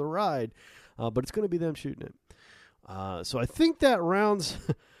along for the ride. But it's going to be them shooting it. So I think that rounds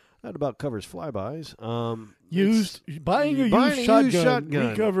that about covers flybys. Buying a used shotgun.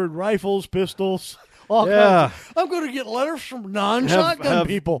 We covered rifles, pistols. All kinds. I'm going to get letters from non-shotgun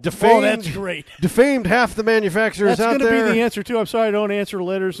people. That's great. Defamed half the manufacturers out there. That's going to be the answer too. I'm sorry, I don't answer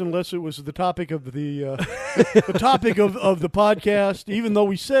letters unless it was the topic of the the topic of the podcast. Even though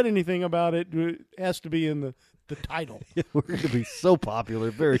we said anything about it, it has to be in the title. We're going to be so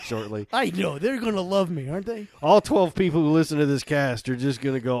popular very shortly. I know. They're going to love me, aren't they? All 12 people who listen to this cast are just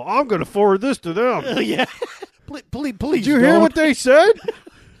going to go, I'm going to forward this to them. Yeah. Please. Did you hear what they said?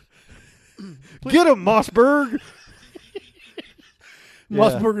 Get him, Mossberg.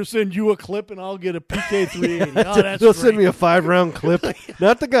 Mossberg will send you a clip, and I'll get a PK380. They'll send me a 5-round clip.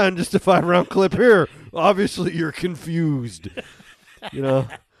 Not the gun, just a 5-round clip. Here, obviously you're confused. We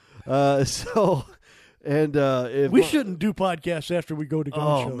shouldn't do podcasts after we go to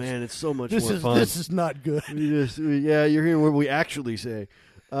gun shows. Oh, man, it's so much more fun. This is not good. You're hearing what we actually say.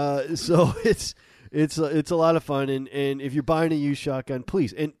 So it's a lot of fun, and if you're buying a used shotgun,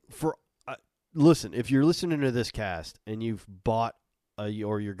 please, and listen, if you're listening to this cast and you've bought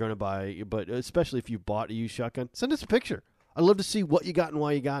or you're going to buy, but especially if you bought a used shotgun, send us a picture. I'd love to see what you got and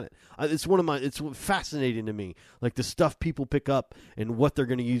why you got it. It's fascinating to me, like the stuff people pick up and what they're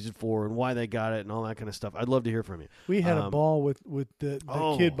going to use it for and why they got it and all that kind of stuff. I'd love to hear from you. We had a ball with the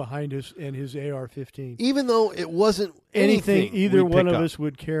kid behind us and his AR-15. Even though it wasn't anything either one of us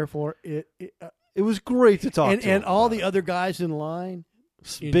would care for, it was great to talk to. And all the other guys in line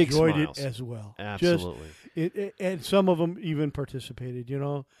Big enjoyed smiles. it as well. Absolutely. And some of them even participated.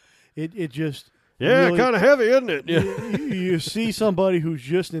 It just. Yeah, really, kind of heavy, isn't it? Yeah. You see somebody who's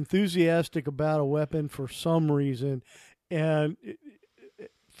just enthusiastic about a weapon for some reason, and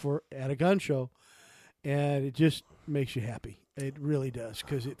at a gun show, and it just makes you happy. It really does,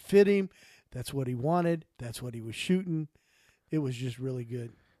 because it fit him. That's what he wanted. That's what he was shooting. It was just really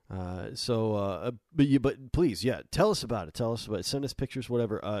good. But please, tell us about it. Send us pictures,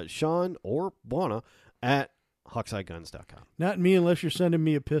 whatever. Sean or Buana at HawkeyeGuns.com. Not me unless you're sending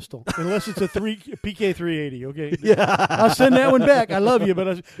me a pistol. Unless it's a PK380, okay? Yeah. I'll send that one back. I love you,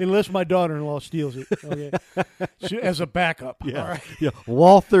 but unless my daughter-in-law steals it, okay? As a backup. Yeah. All right. Yeah.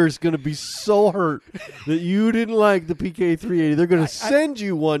 Walther's going to be so hurt that you didn't like the PK380. They're going to send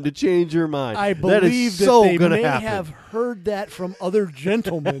you one to change your mind. I believe that they may happen. have heard that from other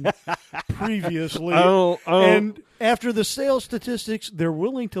gentlemen previously. And after the sales statistics, they're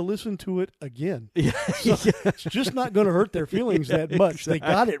willing to listen to it again. Yeah, So it's just not going to hurt their feelings that much. exactly. They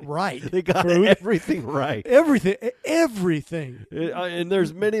got it right. They got Fruit. everything right. Everything. And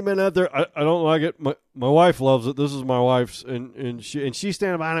there's many men out there. I don't like it. My wife loves it. This is my wife's, and she's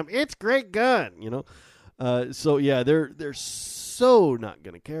standing behind him. It's a great gun, you know. So yeah, they're so not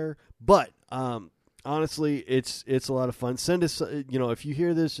gonna care. But honestly, it's a lot of fun. Send us, if you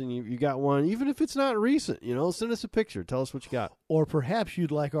hear this and you got one, even if it's not recent, send us a picture. Tell us what you got. Or perhaps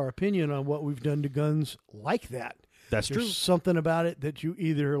you'd like our opinion on what we've done to guns like that. That's There's true. something about it that you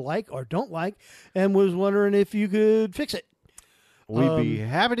either like or don't like, and was wondering if you could fix it. We'd be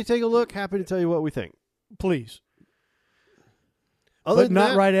happy to take a look. Happy to tell you what we think. Please. Other But than not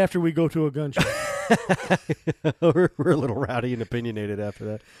that, right after we go to a gun show. we're a little rowdy and opinionated after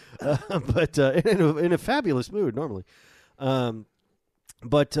that, but in a fabulous mood normally.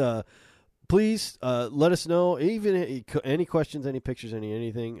 But please let us know, even any questions, any pictures,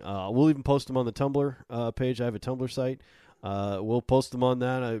 anything. We'll even post them on the Tumblr page. I have a Tumblr site. We'll post them on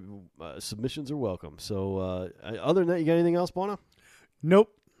that. Submissions are welcome. So other than that, you got anything else, Bona?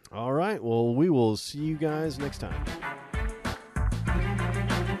 Nope. All right. Well, we will see you guys next time.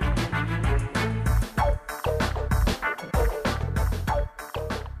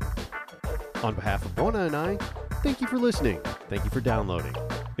 On behalf of Bona and I, thank you for listening. Thank you for downloading.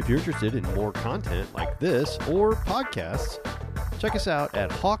 If you're interested in more content like this or podcasts, check us out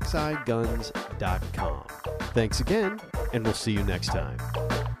at hawkeyeguns.com. Thanks again, and we'll see you next time.